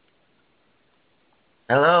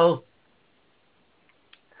 Hello?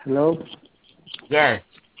 Hello? Yes.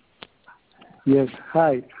 Yes,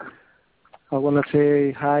 hi. I want to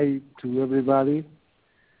say hi to everybody.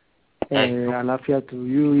 Alafia to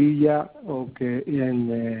you, Iya, okay,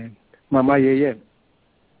 and Mama Yeye.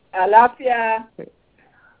 Alafia.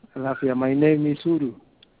 Alafia, my name is Uru.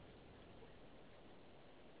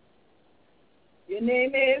 Your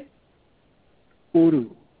name is? Uru.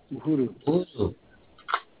 Uru,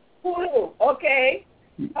 okay.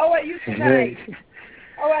 How are you tonight?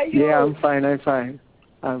 How are you? Yeah, I'm fine. I'm fine.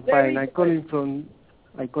 I'm calling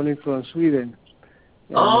from Sweden.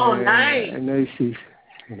 Oh, nice. I know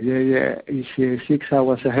it's 6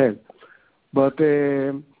 hours ahead. But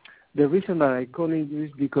the reason that I calling you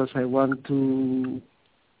is because I want to.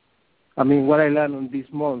 What I learned on this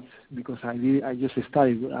month, because I just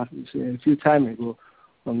started a few time ago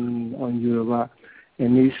on Yoruba,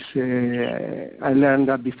 and I learned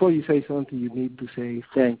that before you say something, you need to say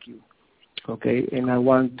thank you. Okay, and I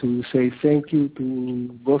want to say thank you to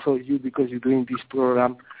both of you because you're doing this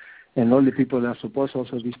program, and all the people that support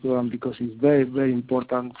also this program, because it's very, very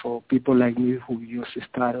important for people like me who just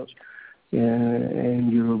started in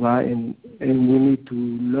Yoruba, and we need to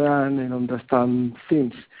learn and understand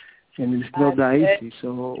things, and it's not that easy.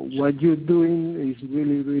 So what you're doing is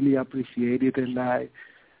really, really appreciated, and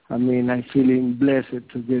I'm feeling blessed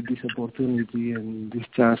to get this opportunity and this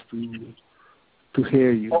chance to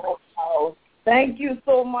hear you. Oh, thank you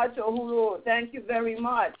so much, Uhuru. Thank you very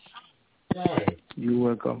much. You're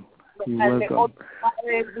welcome. And the Holy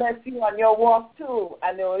Spirit bless you on your walk too,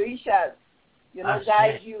 and the Orishas,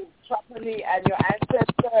 guide you properly, and your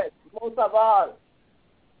ancestors, most of all.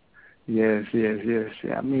 Yes.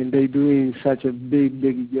 They're doing such a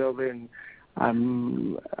big job, and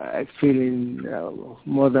I'm feeling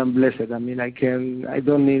more than blessed. I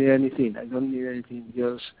don't need anything.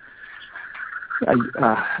 Just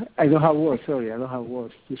I don't have words. Sorry, I don't have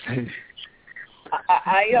words to say.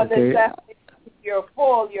 I understand. Okay. You're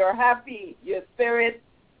full. You're happy. Your spirit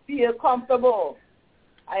feel comfortable.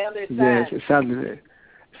 I understand. Yes,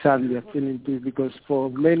 sadly, I'm feeling peace because for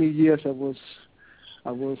many years I was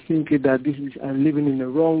thinking that I'm living in the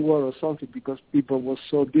wrong world or something because people were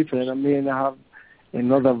so different. I have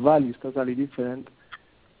another values totally different.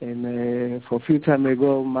 And for a few time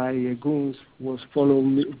ago, my Eguns was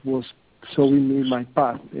showing me my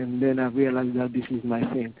path, and then I realized that this is my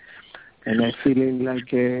thing. And I'm feeling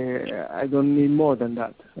like I don't need more than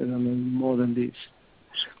that. I don't need more than this.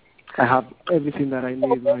 I have everything that I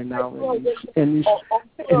need right now. And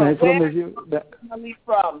I promise you that.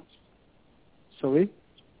 From? Sorry?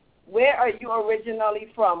 Where are you originally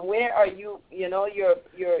from? Where are you, your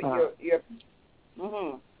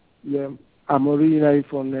Yeah, I'm originally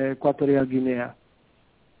from Equatorial Guinea.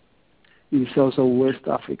 It's also West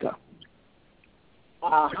Africa.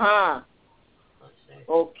 Uh-huh.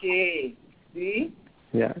 Okay. See?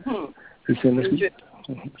 Yeah.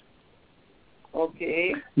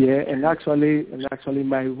 Okay. Yeah, and actually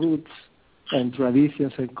my roots and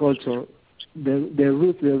traditions and culture, the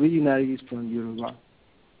originally is from Yoruba.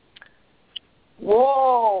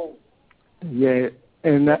 Whoa. Yeah,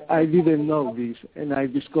 and I didn't know this, and I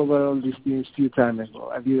discovered all these things a few times ago.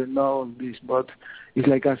 I didn't know this, but it's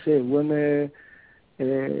like I said, when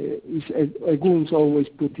Eguns always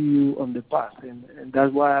put you on the path, and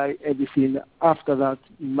that's why everything after that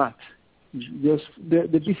match. Just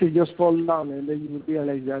the pieces just fall down, and then you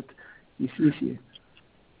realize that it's easy.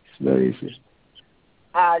 It's very easy.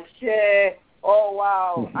 Ashe. Oh,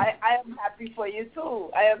 wow. Mm-hmm. I am happy for you,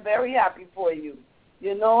 too. I am very happy for you,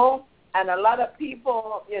 you know. And a lot of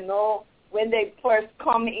people, you know, when they first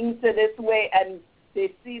come into this way and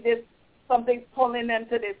they see this, something pulling them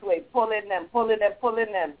to this way, pulling them.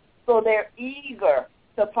 So they're eager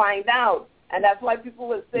to find out. And that's why people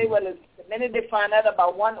will say, well, the minute they find out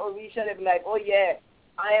about one Orisha, they'll be like, oh, yeah,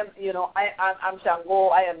 I am, you know, I'm Shango,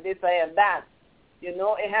 I am this, I am that. You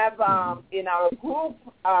know, it have in our group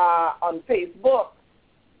on Facebook,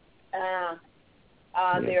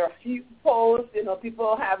 there are a few posts, you know,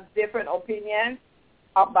 people have different opinions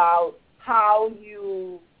about how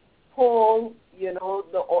you pull, you know,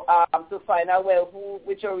 to find out, well,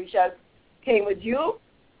 which Orishas came with you.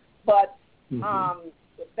 But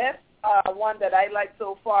the best one that I like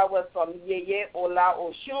so far was from Yeye Ola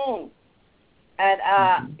Oshun. And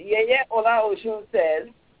Yeye Ola Oshun says,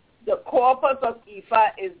 the corpus of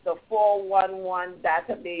Ifa is the 411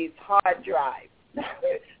 database hard drive.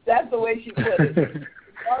 That's the way she put it.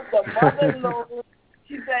 The mother lode,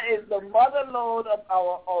 she said, is the mother lode of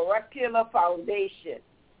our oracular foundation.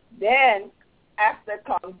 Then, after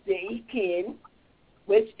comes the Ikin,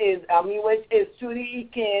 which is Suri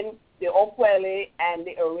Ikin, the Okwele, and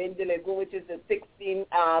the Orindelegun, which is the 16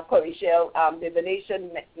 Korishel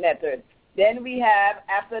divination method. Then we have,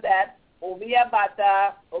 after that,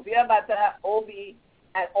 Obiabata, Obi,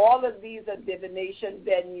 and all of these are divination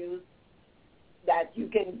venues that you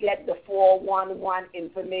can get the 411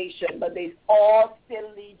 information, but they all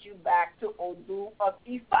still lead you back to Odu of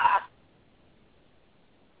Ifa.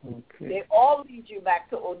 Okay. They all lead you back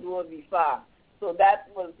to Odu of Ifa. So that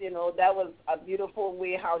was, you know, that was a beautiful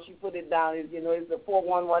way how she put it down. Is, you know, it's the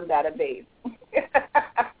 411 database.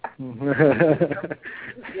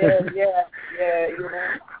 yeah.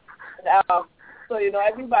 You know, so you know,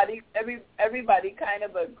 everybody kind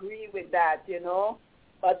of agree with that, you know.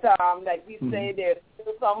 But like we say, there's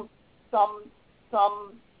still some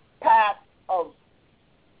path of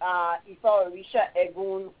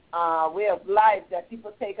Ifa-Orisa-Egun way of life that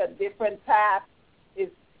people take a different path.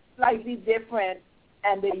 It's slightly different,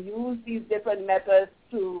 and they use these different methods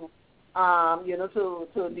to, you know,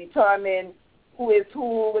 to determine who is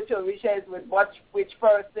who, which Orisha is with which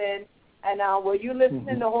person. And were you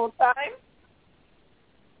listening the whole time?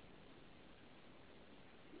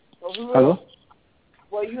 Hello?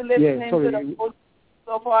 Were you listening to the whole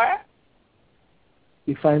so far?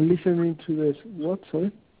 If I'm listening to this, what,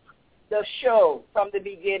 sorry? The show from the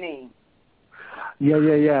beginning. Yeah.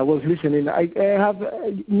 I was listening. I have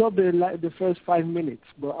not the first 5 minutes,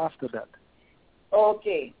 but after that.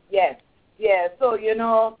 Okay. Yes. Yeah. So you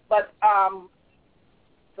know, but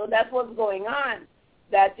so that's what's going on.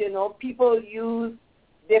 That you know, people use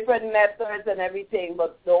different methods and everything,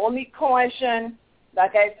 but the only caution,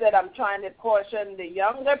 like I said, I'm trying to caution the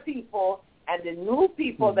younger people and the new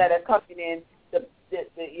people that are coming in. The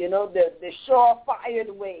surefire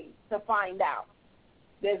way to find out.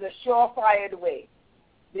 There's a surefire way.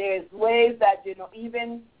 There's ways that, you know,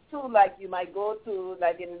 even to, like, you might go to,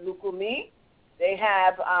 like in Lukumi, they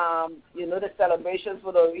have, you know, the celebrations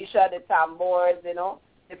for the Orisha, the tambours, you know,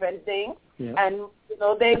 different things. Yeah. And, you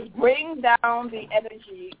know, they bring down the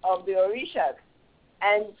energy of the Orishas.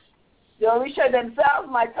 And the Orisha themselves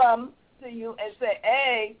might come to you and say,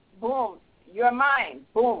 hey, boom, you're mine,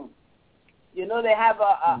 boom. You know, they have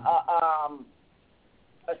a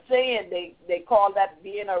saying, they call that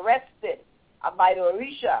being arrested by the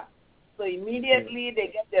Orisha. So immediately they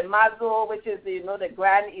get the mazo, which is, you know, the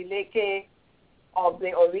grand ileke of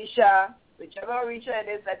the Orisha, whichever Orisha it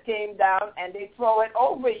is that came down, and they throw it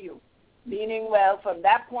over you. Meaning, well, from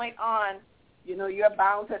that point on, you know, you're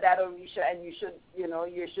bound to that Orisha, and you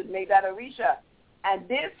should make that Orisha. And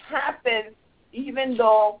this happens even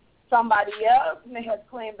though somebody else may have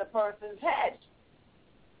claimed the person's head.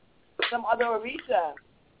 Some other Orisha.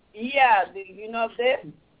 Yeah, do you know this?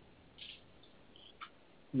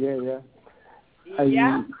 Yeah.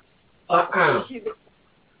 Yeah?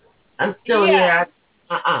 I'm still here.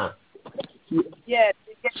 Yeah.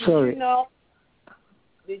 Sorry.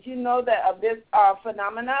 Did you know that of this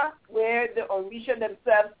phenomena where the Orisha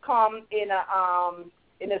themselves come in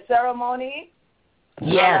a ceremony?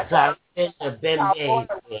 Yes, I've been to Bembe.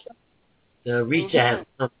 The Orisha has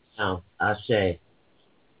come down, I say.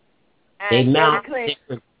 They And mount claim,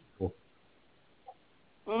 different people.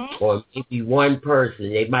 Or maybe one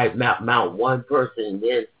person. They might mount one person, and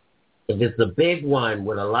then if it's a big one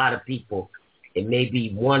with a lot of people, it may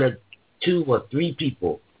be one or two or three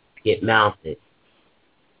people get mounted.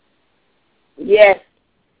 Yes.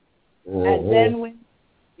 Mm-hmm.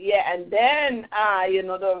 And then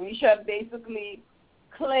the Orisha basically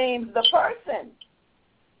claims the person.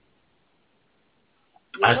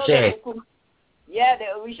 The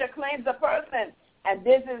Orisha claims the person. And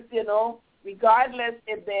this is, regardless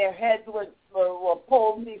if their heads were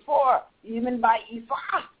pulled before, even by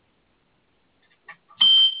Ifa.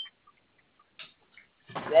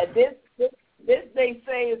 That this they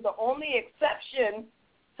say is the only exception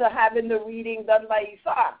to having the reading done by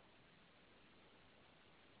Ifa.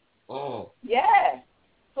 Oh. Yeah.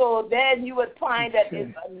 So then you would find that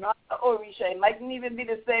it's another Orisha. It mightn't even be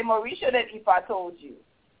the same Orisha that Ifa told you.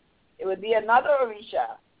 It would be another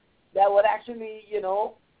Orisha that would actually,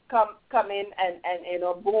 come in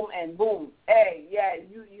and boom and boom. Hey, yeah,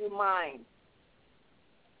 you mine.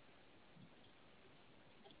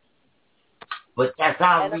 But that's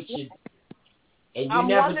how Orisha, and you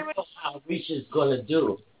never know how Orisha's going to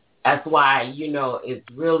do. That's why, it's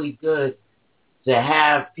really good to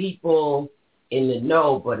have people in the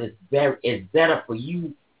know, but it's better for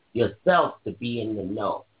you yourself to be in the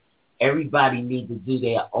know. Everybody needs to do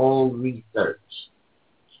their own research,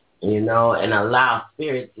 and allow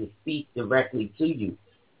Spirit to speak directly to you,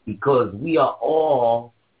 because we are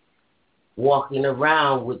all walking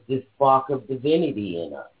around with this spark of divinity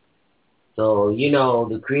in us. So,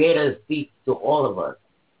 the Creator speaks to all of us.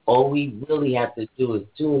 All we really have to do is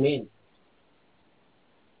tune in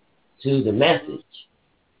to the message.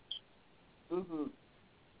 Mm-hmm.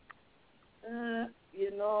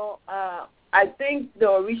 I think the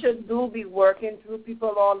Orishas do be working through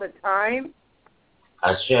people all the time.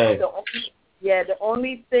 The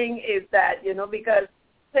only thing is that, because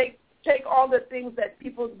take all the things that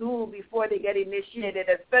people do before they get initiated,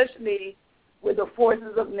 especially with the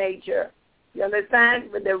forces of nature. You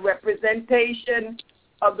understand? With the representation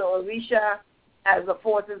of the Orisha as the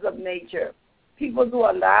forces of nature. People do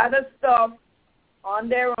a lot of stuff on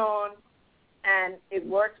their own, and it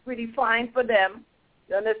works pretty fine for them.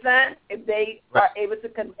 You understand? If they are able to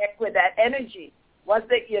connect with that energy. Once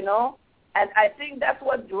they, and I think that's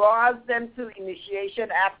what draws them to initiation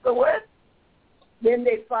afterwards. Then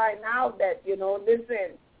they find out that,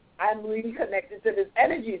 listen, I'm really connected to this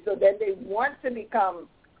energy. So then they want to become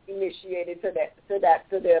initiated to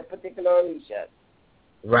their particular Orisha.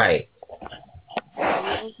 Right.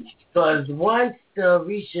 Because once the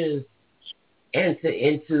Orishas enter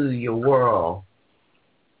into your world,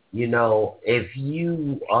 if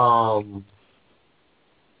you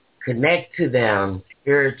connect to them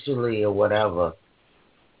spiritually or whatever,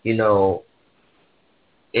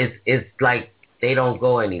 it's like they don't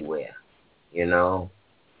go anywhere,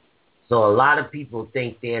 So a lot of people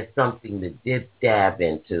think there's something to dab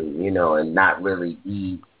into, and not really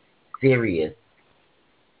be serious.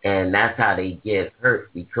 And that's how they get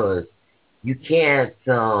hurt, because you can't,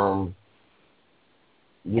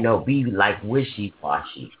 be like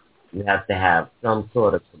wishy-washy. You have to have some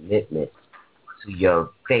sort of commitment to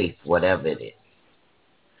your faith, whatever it is.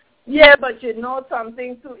 Yeah, but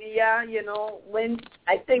something too, when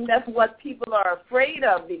I think that's what people are afraid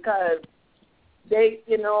of, because they,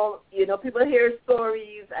 people hear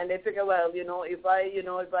stories and they figure, well, if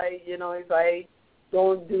I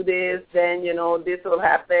don't do this, then, this will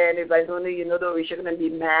happen. If I don't, the Orisha going to be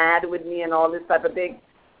mad with me and all this type of thing.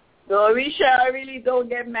 The Orisha really don't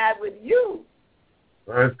get mad with you.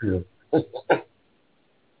 Thank you.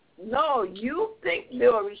 No, you think the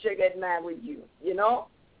Orisha get mad with you,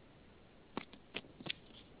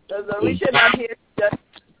 Because the Orisha not here to judge.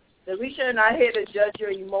 The Orisha not here to judge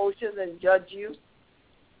your emotions and judge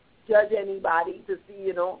anybody to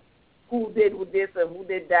see, who did this and who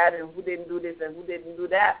did that and who didn't do this and who didn't do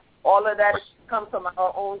that. All of that comes from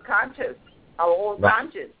our own conscience,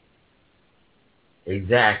 conscience.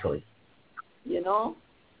 Exactly.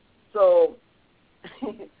 So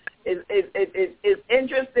it's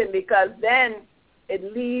interesting, because then it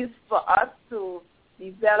leaves for us to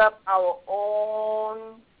develop our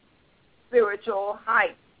own spiritual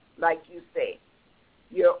height, like you say,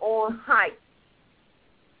 your own height,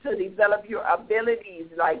 to develop your abilities,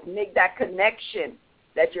 like make that connection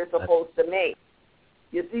that you're supposed to make.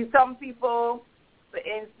 You see, some people, for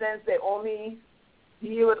instance, they only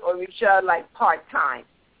deal with Orisha like part-time.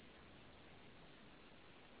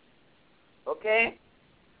 Okay?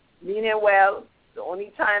 Meaning, well, the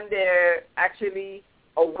only time they're actually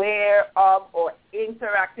aware of or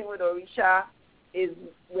interacting with Orisha is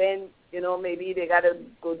when maybe they got to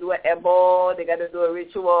go do an ebo, they got to do a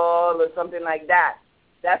ritual or something like that.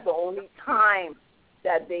 That's the only time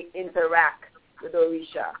that they interact with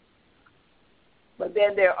Orisha. But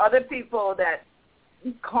then there are other people that,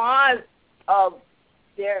 because of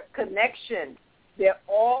their connection, they're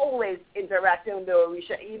always interacting with the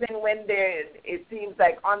Orisha, even when it seems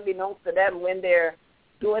like unbeknownst to them, when they're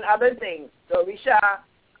doing other things. The Orisha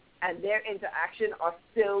and their interaction are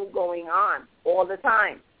still going on all the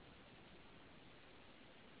time.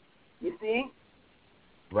 You see?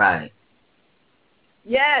 Right.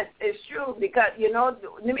 Yes, it's true, because,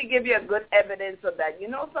 let me give you a good evidence of that.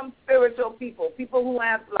 Some spiritual people who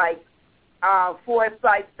have, like,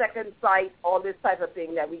 foresight, second sight, all this type of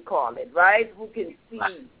thing that we call it, right? Who can see,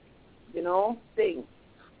 things.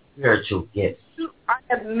 Spiritual gifts. I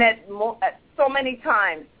have met so many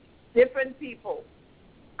times different people.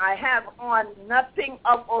 I have on nothing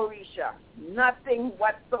of Orisha, nothing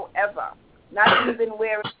whatsoever, not even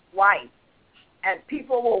wearing white. And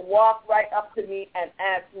people will walk right up to me and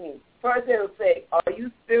ask me. First they'll say, "Are you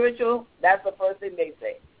spiritual?" That's the first thing they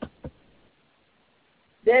say.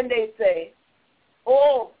 Then they say,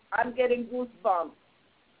 "Oh, I'm getting goosebumps,"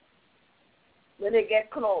 when they get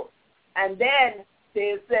close. And then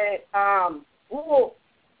they say, "Oh,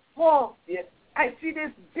 yes, I see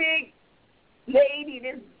this big lady,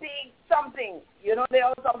 this big something, they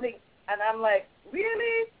all something." And I'm like,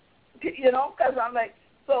 "Really?" Because I'm like,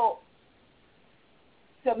 so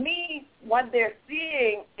to me, what they're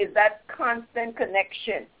seeing is that constant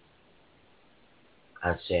connection.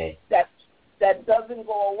 I say. That doesn't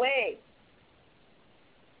go away.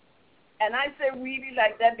 And I say really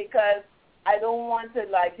like that because I don't want to,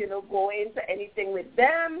 go into anything with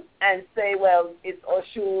them and say, well, it's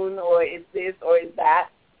Oshun or it's this or it's that.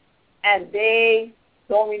 And they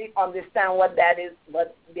don't really understand what that is,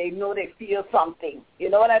 but they know they feel something.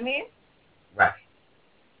 You know what I mean? Right.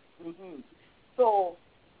 Mm-hmm. So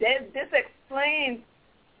this explains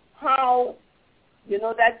how,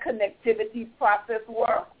 that connectivity process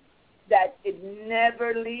works, that it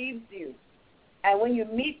never leaves you. And when you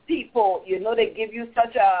meet people, they give you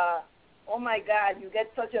such a, oh, my God, you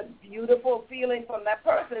get such a beautiful feeling from that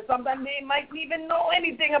person. Sometimes they might even know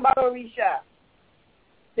anything about Orisha.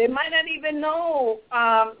 They might not even know,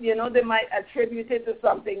 they might attribute it to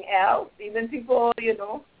something else. Even people,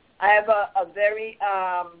 I have a very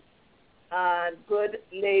good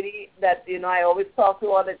lady that, I always talk to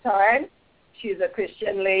all the time. She's a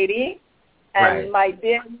Christian lady. And right. my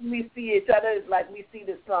dear, when we see each other, it's like we see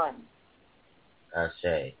the sun. I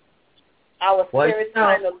say. Our spirit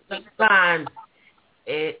kind of... Sometimes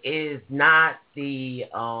it is not the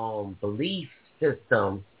belief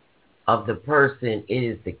system of the person, it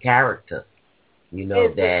is the character.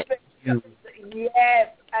 That you... Yes,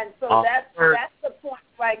 and so that's the point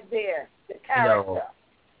right there, the character.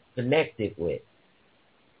 Connected with.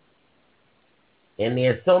 And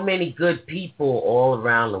there's so many good people all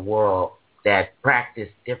around the world that practice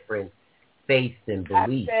different faiths and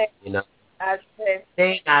beliefs, The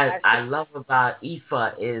thing I love about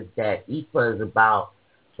Ifa is that Ifa is about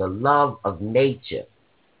the love of nature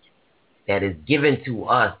that is given to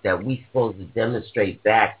us, that we're supposed to demonstrate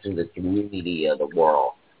back to the community of the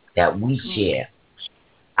world that we share.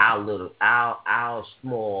 Our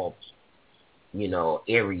small,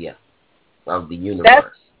 area of the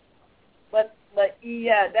universe. But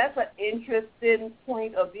yeah, that's an interesting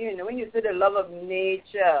point of view. When you say the love of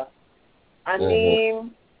nature, I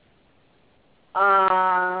mean,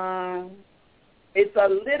 it's a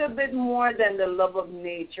little bit more than the love of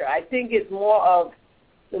nature. I think it's more of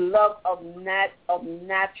the love of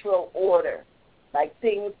natural order, like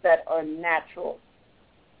things that are natural,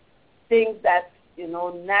 things that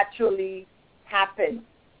naturally happen,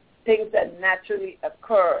 things that naturally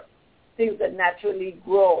occur, things that naturally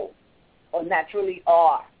grow or naturally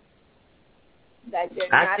are. I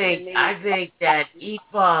think that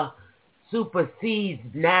Ifa supersedes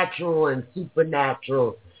natural and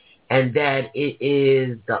supernatural, and that it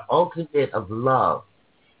is the ultimate of love.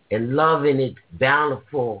 And love in its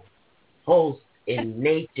bountiful host in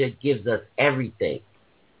nature gives us everything.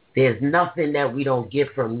 There's nothing that we don't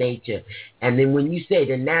get from nature. And then when you say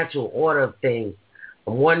the natural order of things,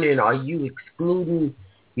 I'm wondering, are you excluding,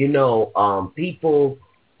 people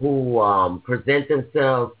who present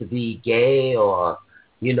themselves to be gay or,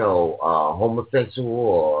 homosexual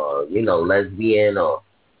or, lesbian or,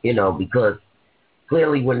 because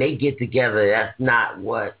clearly when they get together, that's not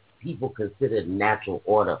what people consider the natural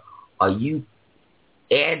order. Are you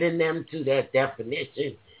adding them to that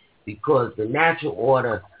definition? Because the natural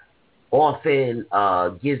order often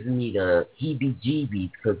gives me the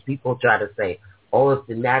heebie-jeebies, because people try to say, oh, it's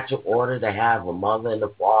the natural order to have a mother and a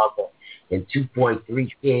father and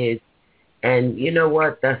 2.3 kids. And you know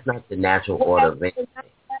what? That's not the natural order of anything. We're not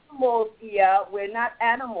animals, we're not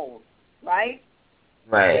animals, right?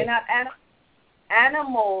 Right. We're not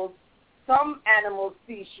animals. Some animal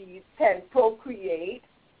species can procreate.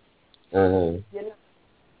 Mm-hmm. You know,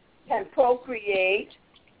 can procreate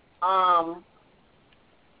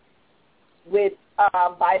with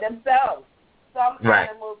by themselves. Some right.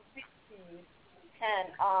 animal species can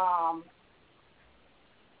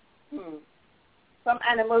some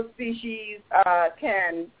animal species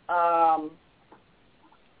can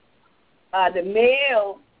the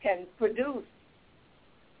male can produce.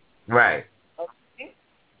 Right. Okay?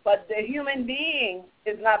 But the human being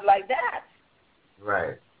is not like that.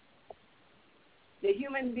 Right. The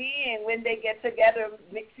human being, when they get together,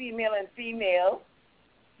 mixed female and female,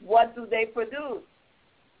 what do they produce?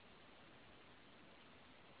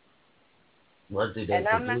 What do they and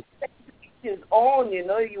produce? I'm not saying his own, you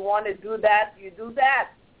want to do that, you do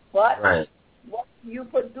that. But right. what you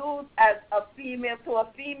produce as a female to a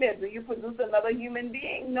female, do you produce another human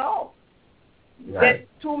being? No. Right. Get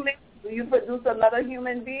two males, do you produce another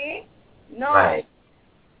human being? No. Right.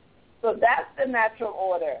 So that's the natural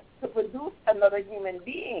order, to produce another human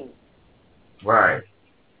being. Right.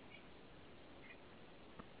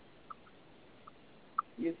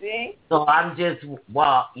 You see? So I'm just,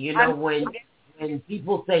 when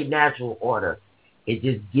people say natural order, it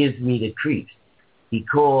just gives me the creeps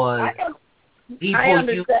because people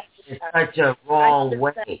use it in such a wrong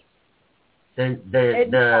way. The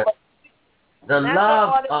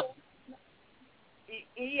love of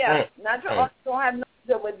natural order don't have nothing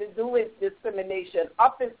to do with discrimination.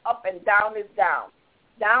 Up is up and down is down.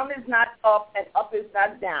 Down is not up and up is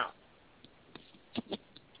not down.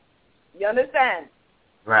 You understand?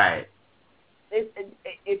 Right.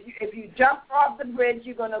 If you jump off the bridge,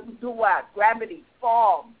 you're gonna do what? Gravity,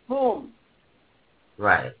 fall, boom.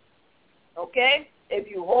 Right. Okay. If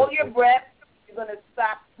you hold your breath, you're gonna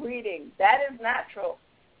stop breathing. That is natural.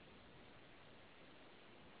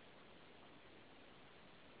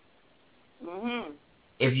 Mhm.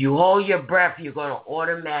 If you hold your breath, you're going to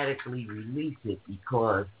automatically release it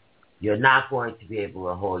because you're not going to be able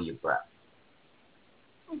to hold your breath.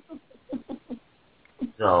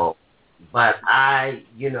 So, but I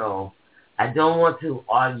don't want to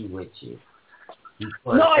argue with you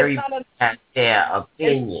because everybody has their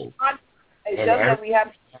opinion. It's just that we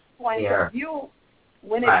have points of view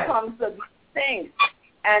when it comes to these things.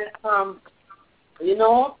 And,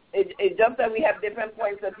 it's just that we have different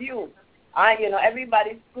points of view.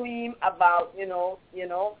 Everybody scream about,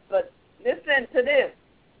 but listen to this.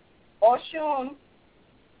 Oshun,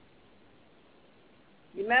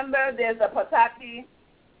 remember there's a Pataki,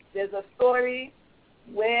 there's a story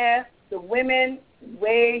where the women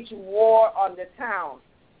wage war on the town.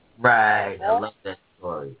 Right, I love that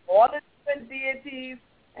story. All the different deities,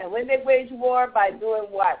 and when they wage war by doing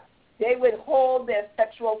what? They withhold their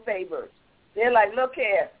sexual favors. They're like, look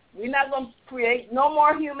here, we're not going to create no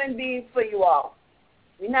more human beings for you all.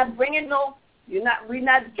 We're not bringing we're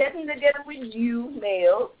not getting together with you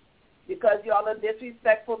males because y'all are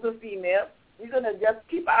disrespectful to females. We're going to just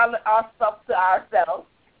keep our stuff to ourselves.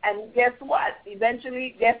 And guess what?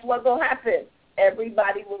 Eventually, guess what will happen?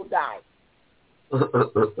 Everybody will die.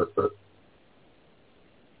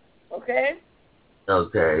 Okay?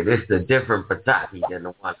 Okay, this is a different Pataki than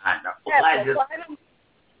the one I know. Yes,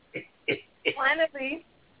 finally,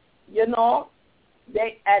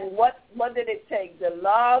 what did it take? The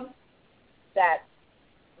love that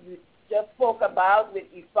you just spoke about with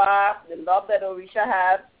Ifa, the love that Orisha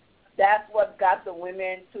has, that's what got the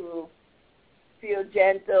women to feel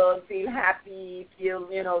gentle, feel happy, feel,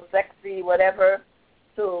 sexy, whatever,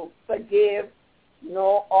 to forgive,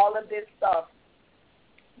 all of this stuff.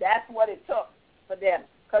 That's what it took for them,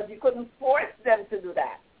 because you couldn't force them to do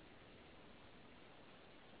that.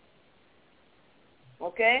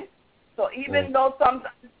 Okay? So even though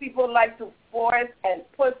sometimes people like to force and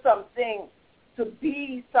put something to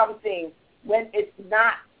be something when it's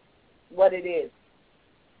not what it is.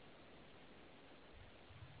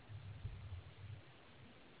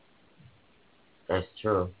 That's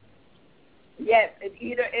true. Yes, it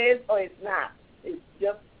either is or it's not. It's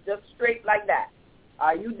just straight like that.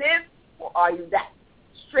 Are you this or are you that?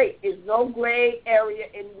 Straight. There's no gray area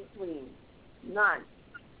in between. None.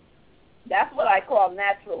 That's what I call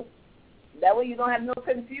natural. That way you don't have no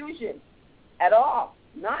confusion at all.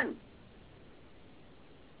 None.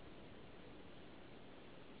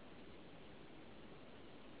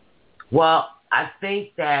 Well, I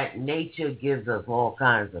think that nature gives us all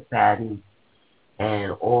kinds of patterns,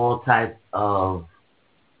 and all types of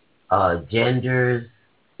genders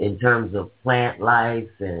in terms of plant life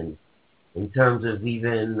and in terms of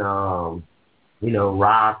even,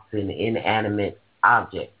 rocks and inanimate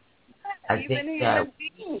objects. Even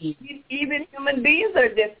human beings are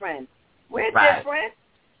different. We're different.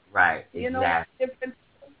 Right, exactly. Different.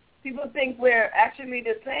 People think we're actually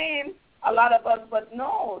the same, a lot of us, but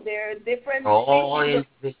no, they're different. All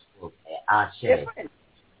individuals. Ashe. Different.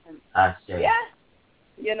 Ashe. Yeah.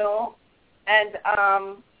 And,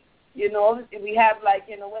 we have,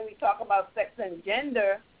 when we talk about sex and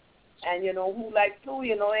gender, and, who likes who,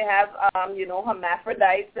 it has,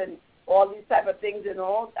 hermaphrodites and all these type of things,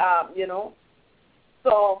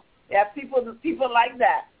 So, yeah, people like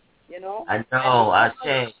that, I know,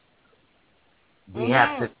 Ashe. We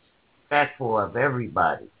have to be respectful of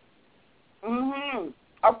everybody.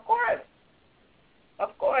 Of course.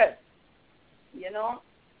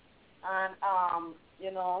 And,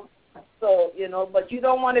 but you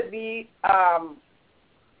don't want to be,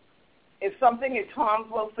 if something is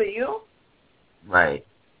harmful for you, right,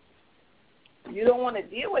 you don't want to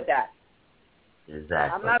deal with that. Exactly.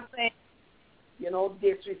 I'm not saying,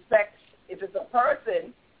 disrespect. If it's a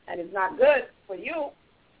person and it's not good for you,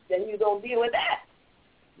 then you don't deal with that.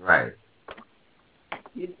 Right.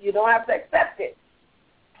 You don't have to accept it.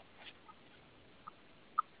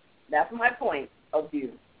 That's my point of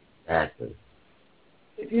view. Exactly.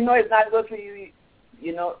 If you know it's not good for you,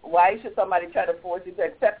 why should somebody try to force you to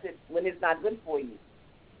accept it when it's not good for you?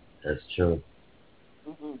 That's true.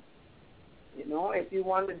 If you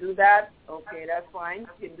want to do that, okay, that's fine.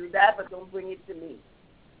 You can do that, but don't bring it to me.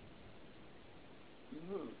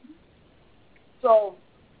 So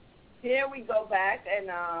here we go back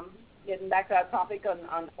and getting back to our topic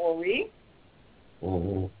on Ori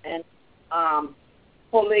and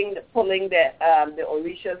pulling the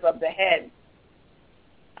orishas of the head.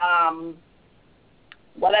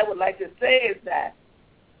 What I would like to say is that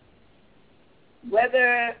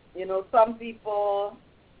whether, some people,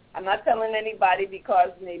 I'm not telling anybody because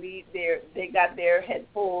maybe they got their head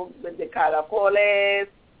pulled with the caracoles,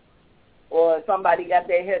 or somebody got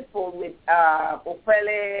their head pulled with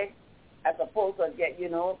opele, as opposed to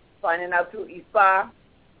finding out through Ifa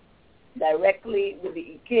directly with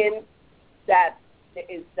the Ikin that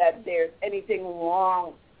there's anything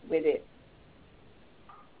wrong with it.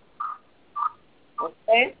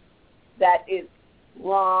 Okay? That is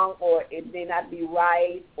wrong, or it may not be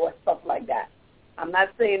right, or stuff like that. I'm not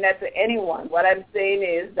saying that to anyone. What I'm saying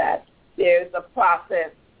is that there's a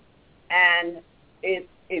process, and if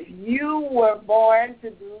you were born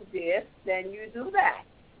to do this, then you do that.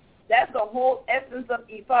 That's the whole essence of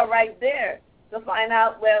Ifa right there, to find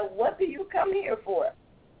out, well, what do you come here for?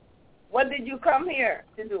 What did you come here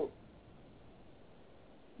to do?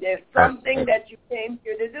 There's something that you came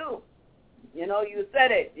here to do. You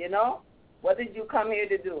said it, What did you come here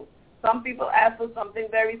to do? Some people ask for something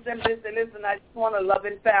very simple. They say, listen, I just want a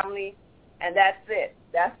loving family, and that's it.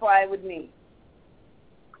 That's fine with me.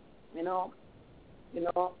 Then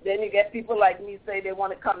you get people like me say they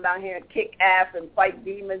want to come down here and kick ass and fight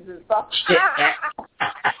demons and stuff.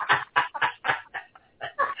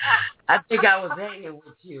 I think I was hanging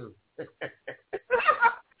with you.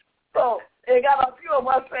 So they got a few of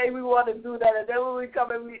us say we want to do that, and then when we come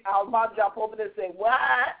and our mom jump over and say, what?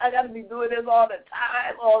 I got to be doing this all the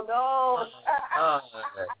time? Oh, no.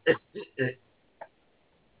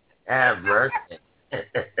 Have mercy.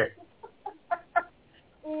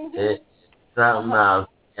 It's something else.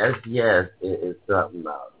 Yes, it's something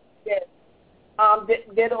else. Yes.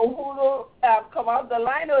 Did Uhuru come out the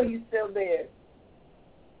line, or he's still there?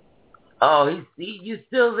 Oh, you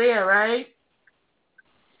still there, right?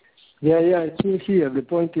 Yeah, it's still here. The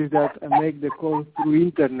point is that I make the call through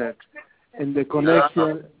internet, and the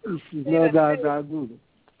connection is not that good.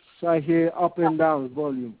 So I hear up and down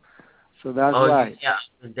volume. So that's why. Yeah,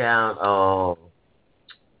 up and down. Oh.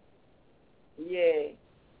 Yeah,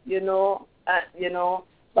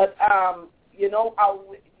 but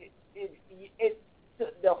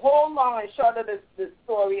the whole long and short of the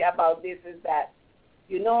story about this is that,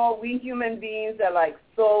 we human beings are like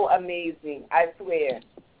so amazing. I swear.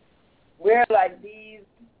 We're like these,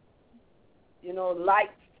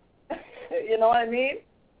 lights, you know what I mean?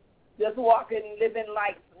 Just living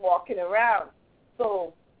lights, walking around.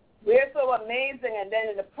 So we're so amazing, and then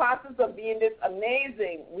in the process of being this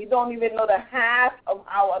amazing, we don't even know the half of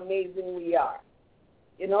how amazing we are.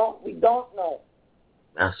 We don't know.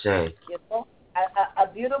 That's shame. A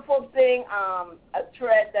beautiful thing, a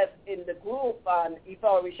thread that's in the group on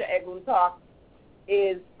Ifa-Orisa-Egun Talk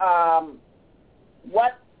is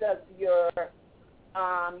what does your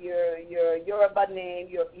your Yoruba name,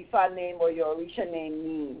 your Ifa name, or your Orisha name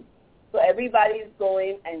means. So everybody's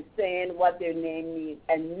going and saying what their name means,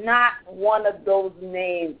 and not one of those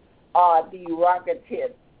names are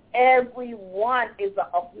derogative. Everyone is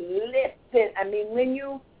uplifted. I mean, when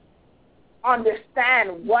you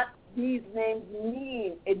understand what these names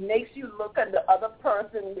mean, it makes you look at the other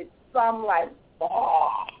person with some like,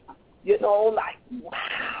 oh, you know, like,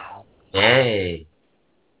 wow. Hey.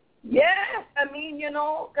 Yes, I mean, you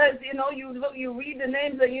know, because, you know, you read the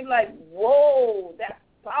names and you're like, whoa, that's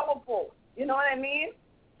powerful. You know what I mean?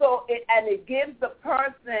 So it gives the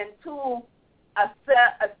person too a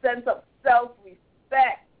sense of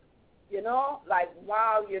self-respect. You know, like,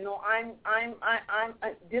 wow, you know,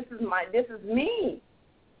 this is me.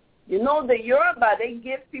 You know, the Yoruba, they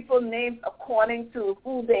give people names according to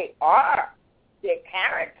who they are, their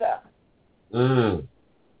character. Mm.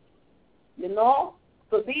 You know,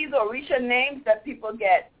 so these Orisha names that people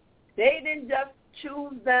get, they didn't just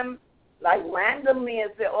choose them like randomly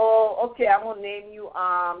and say, oh, okay, I'm gonna name you,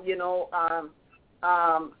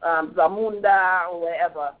 Zamunda or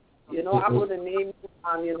whatever. You know, I'm gonna name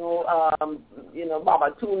you,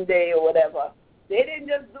 Baba Tunde or whatever. They didn't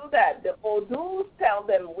just do that. The Odus tell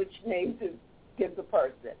them which name to give the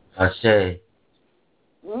person. I say.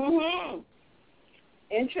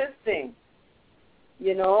 Interesting.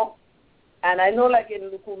 You know, and I know, like in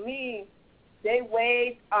Lukumi, they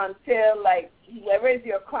wait until like whoever is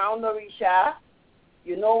your crown Orisha,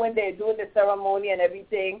 you know, when they're doing the ceremony and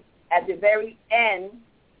everything, at the very end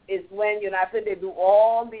is when, you know, after they do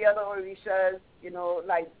all the other Orishas, you know,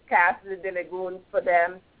 like cast the Deleguns for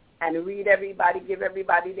them and read everybody, give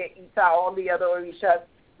everybody their Ita, all the other Orishas.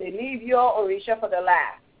 They leave your Orisha for the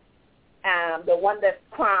last, the one that's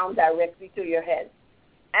crowned directly to your head.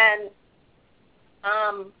 And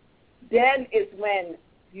then is when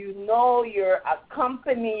you know you're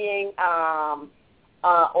accompanying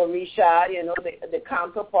Orisha, you know, the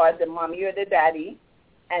counterpart, the mommy or the daddy.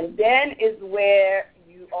 And then is where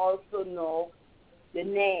you also know the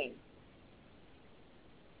name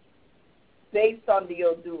based on the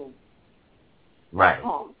Odu. Right.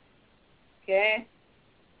 Okay?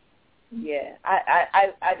 Yeah.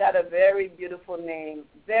 I got a very beautiful name.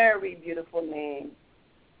 Very beautiful name.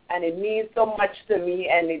 And it means so much to me,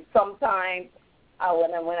 and it sometimes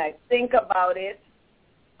when I think about it,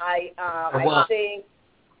 I think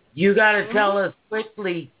you got to tell us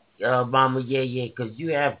quickly, Mama Yeye, because you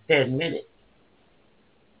have 10 minutes.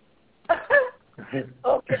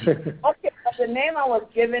 Okay. But the name I was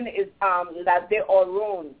given is Lade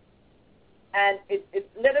Orun, and it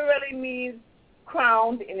literally means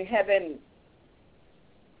crowned in heaven.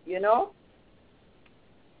 You know.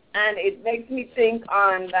 And it makes me think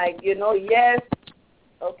on, like, you know, yes,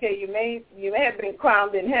 okay, you may have been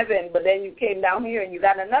crowned in heaven, but then you came down here and you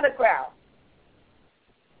got another crown.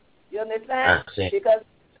 You understand? Because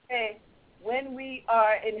when we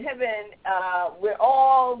are in heaven, we're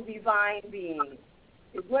all divine beings.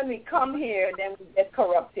 It's when we come here, then we get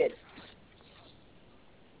corrupted.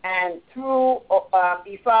 And through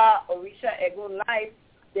Ifa-Orisa-Egun life,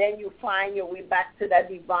 then you find your way back to that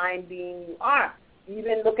divine being you are.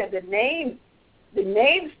 Even look at the names. The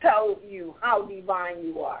names tell you how divine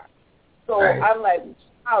you are. So right. I'm like,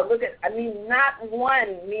 wow, look at, I mean, not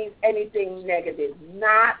one means anything negative.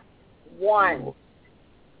 Not one.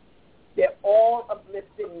 They're all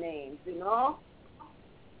uplifting names, you know?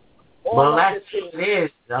 Well, that's what it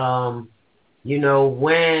is. You know,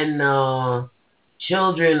 when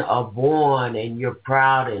children are born and you're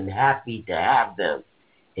proud and happy to have them,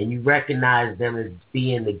 and you recognize them as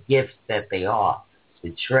being the gifts that they are,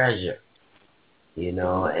 the treasure, you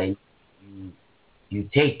know, and you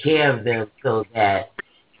take care of them so that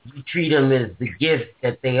you treat them as the gift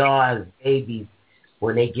that they are as babies.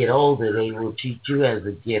 When they get older, they will treat you as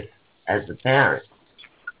a gift as a parent.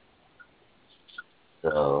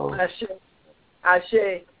 So,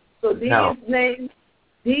 Ashe. So these names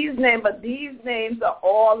are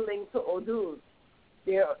all linked to Odus.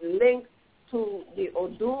 They're linked to the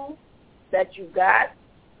Odu that you got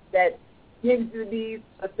that gives you these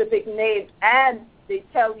specific names, and they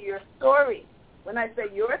tell your story. When I say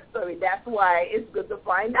your story, that's why it's good to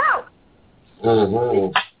find out.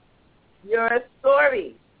 Mm-hmm. Your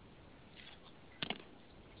story.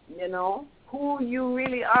 You know, who you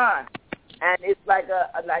really are. And it's like a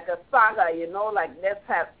saga, you know, like let's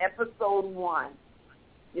have episode 1,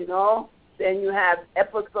 you know, then you have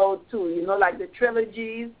episode 2, you know, like the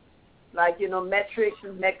trilogies, like, you know, Metric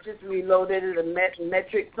Reloaded, and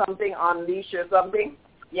Metric something Unleashed or something.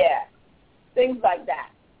 Yeah, things like that.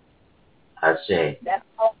 I see.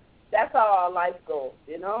 That's how our life goes,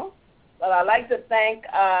 you know. Well, I'd like to thank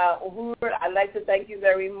Uhuru. I'd like to thank you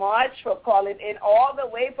very much for calling in all the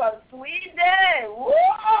way from Sweden. Woo!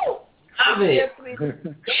 Love it.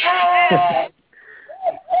 Sweden. Yeah.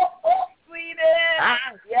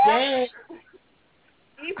 Sweden. Yes.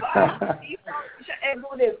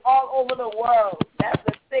 Ifa-Orisa-Egun is all over the world. That's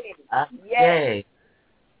the thing. Yes.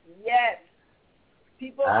 Yes.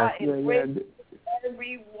 People are embracing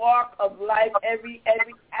every walk of life, every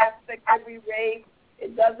aspect, every race.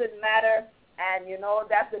 It doesn't matter. And, you know,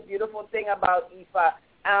 that's the beautiful thing about Ifa.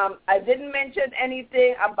 I didn't mention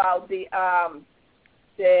anything about the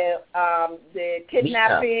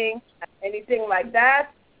kidnapping, anything like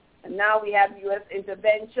that. And now we have U.S.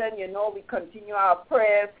 intervention. You know, we continue our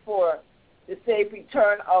prayers for the safe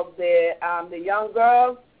return of the young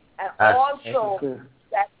girls. And also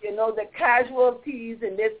that, you know, the casualties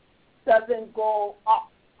in this doesn't go up.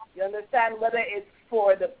 You understand? Whether it's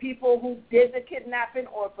for the people who did the kidnapping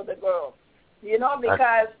or for the girls. You know,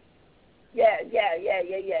 because, you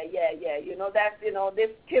know, that's, you know,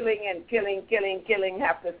 this killing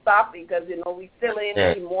have to stop because, you know, we still ain't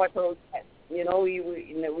immortal. You know,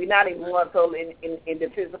 we're not immortal in the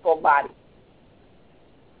physical body.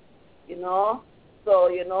 You know? So,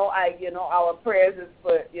 you know, our prayers is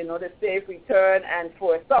for, you know, the safe return and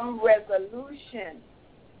for some resolution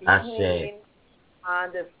between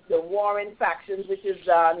the warring factions, which is,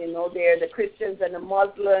 you know, they're the Christians and the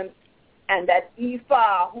Muslims, and that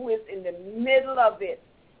Ifa, who is in the middle of it,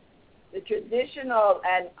 the traditional,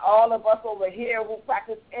 and all of us over here who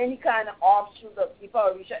practice any kind of offshoot of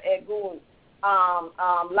Ifa-Orisa-Egun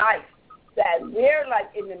life, that we're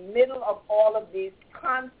like in the middle of all of these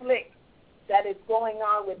conflicts that is going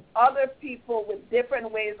on with other people with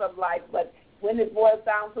different ways of life, but when it boils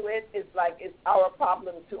down to it, it's like it's our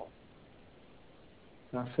problem too.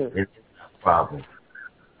 That's it. It's a problem.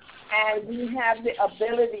 And we have the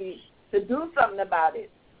ability to do something about it.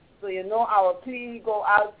 So, you know, our plea go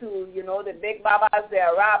out to, you know, the big babas,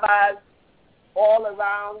 the rabbis, all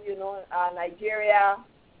around, you know, Nigeria,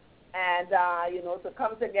 and, you know, to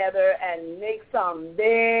come together and make some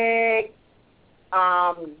big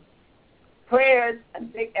prayers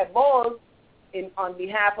and big ebos on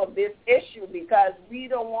behalf of this issue, because we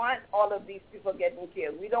don't want all of these people getting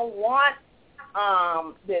killed. We don't want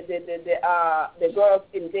the girls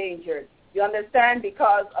endangered. You understand?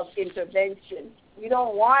 Because of intervention. We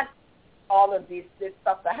don't want all of this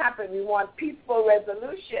stuff to happen. We want peaceful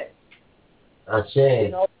resolution. Okay.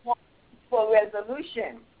 You know, peaceful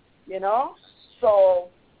resolution. You know? So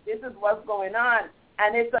this is what's going on.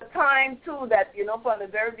 And it's a time, too, that, you know, from the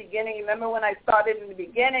very beginning, remember when I started in the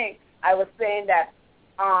beginning, I was saying that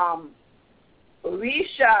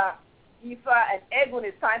Orisha, Ifa, and Egun,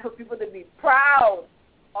 it's time for people to be proud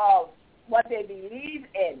of what they believe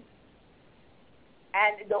in.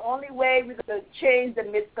 And the only way we're going to change the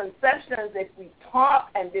misconceptions is if we talk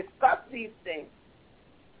and discuss these things.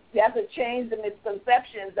 We have to change the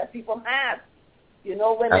misconceptions that people have. You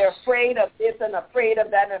know, when they're afraid of this and afraid of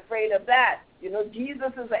that and afraid of that. You know,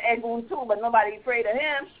 Jesus is an Egun too, but nobody afraid of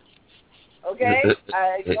him. Okay?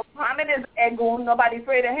 You know, Muhammad is Egun, nobody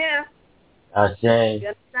afraid of him. Okay. You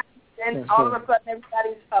understand? Then all of a sudden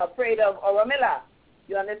everybody's afraid of Oromila.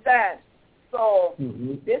 You understand? So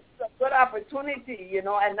this is a good opportunity, you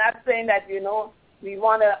know, and not saying that, you know, we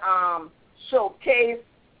want to showcase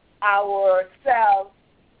ourselves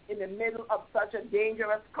in the middle of such a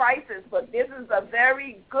dangerous crisis, but this is a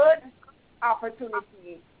very good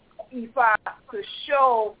opportunity, Ifa, to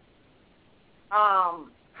show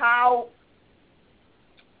how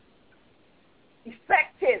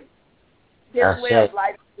effective this way of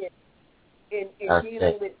life is in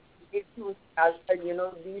dealing with issues, you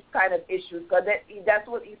know, these kind of issues, because that's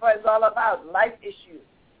what Ifa is all about, life issues.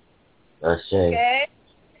 Okay?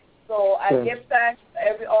 So I give thanks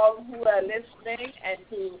to all who are listening and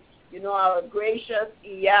to, you know, our gracious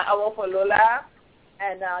Iya Awofolola,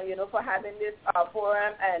 and, you know, for having this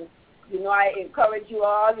forum. And, you know, I encourage you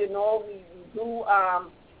all, you know, we do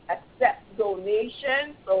accept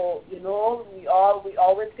donations. So, you know, we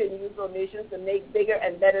always can use donations to make bigger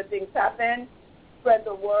and better things happen, spread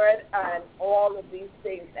the word, and all of these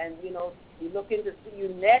things. And, you know, we're looking to see you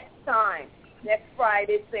next time, next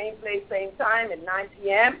Friday, same place, same time at 9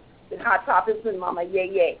 p.m. with Hot Topics with Mama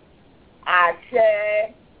Yeye.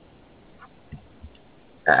 Ashe.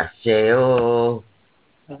 Ashe, oh.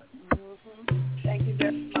 Thank you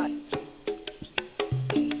very much.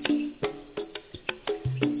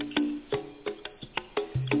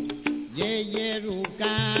 Yeye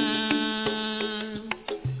Ruka,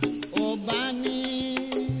 Obani,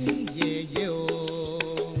 Yeye O,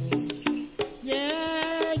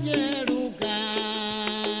 Yeye Ruka,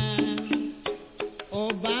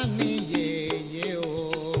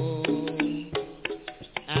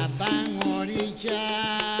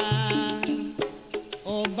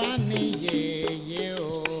 Abani Yeye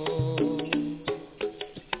o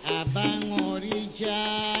Abangorija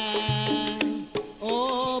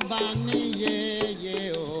O Bani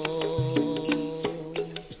Yeye o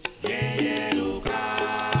Yeye Luka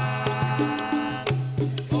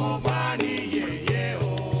O Bani Yeye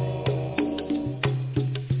o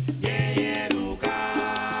Yeye Luka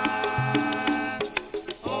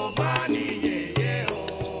O Bani Yeye o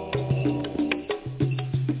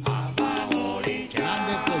Abangorija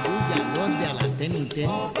Ande Koyuya Lorde a la tenite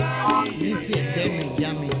Nisi Etemi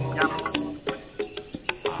Yami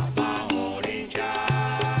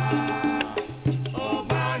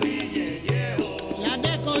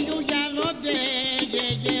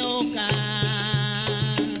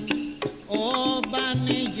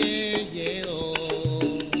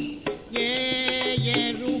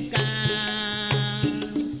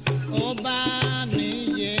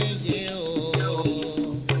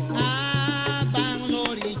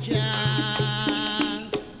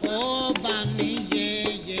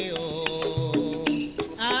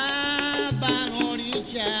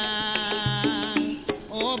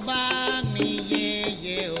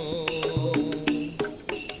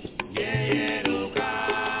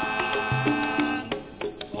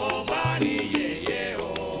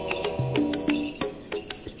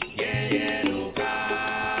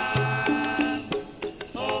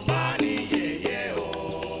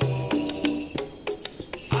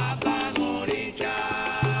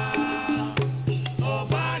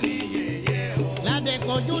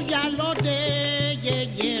Ojuya lo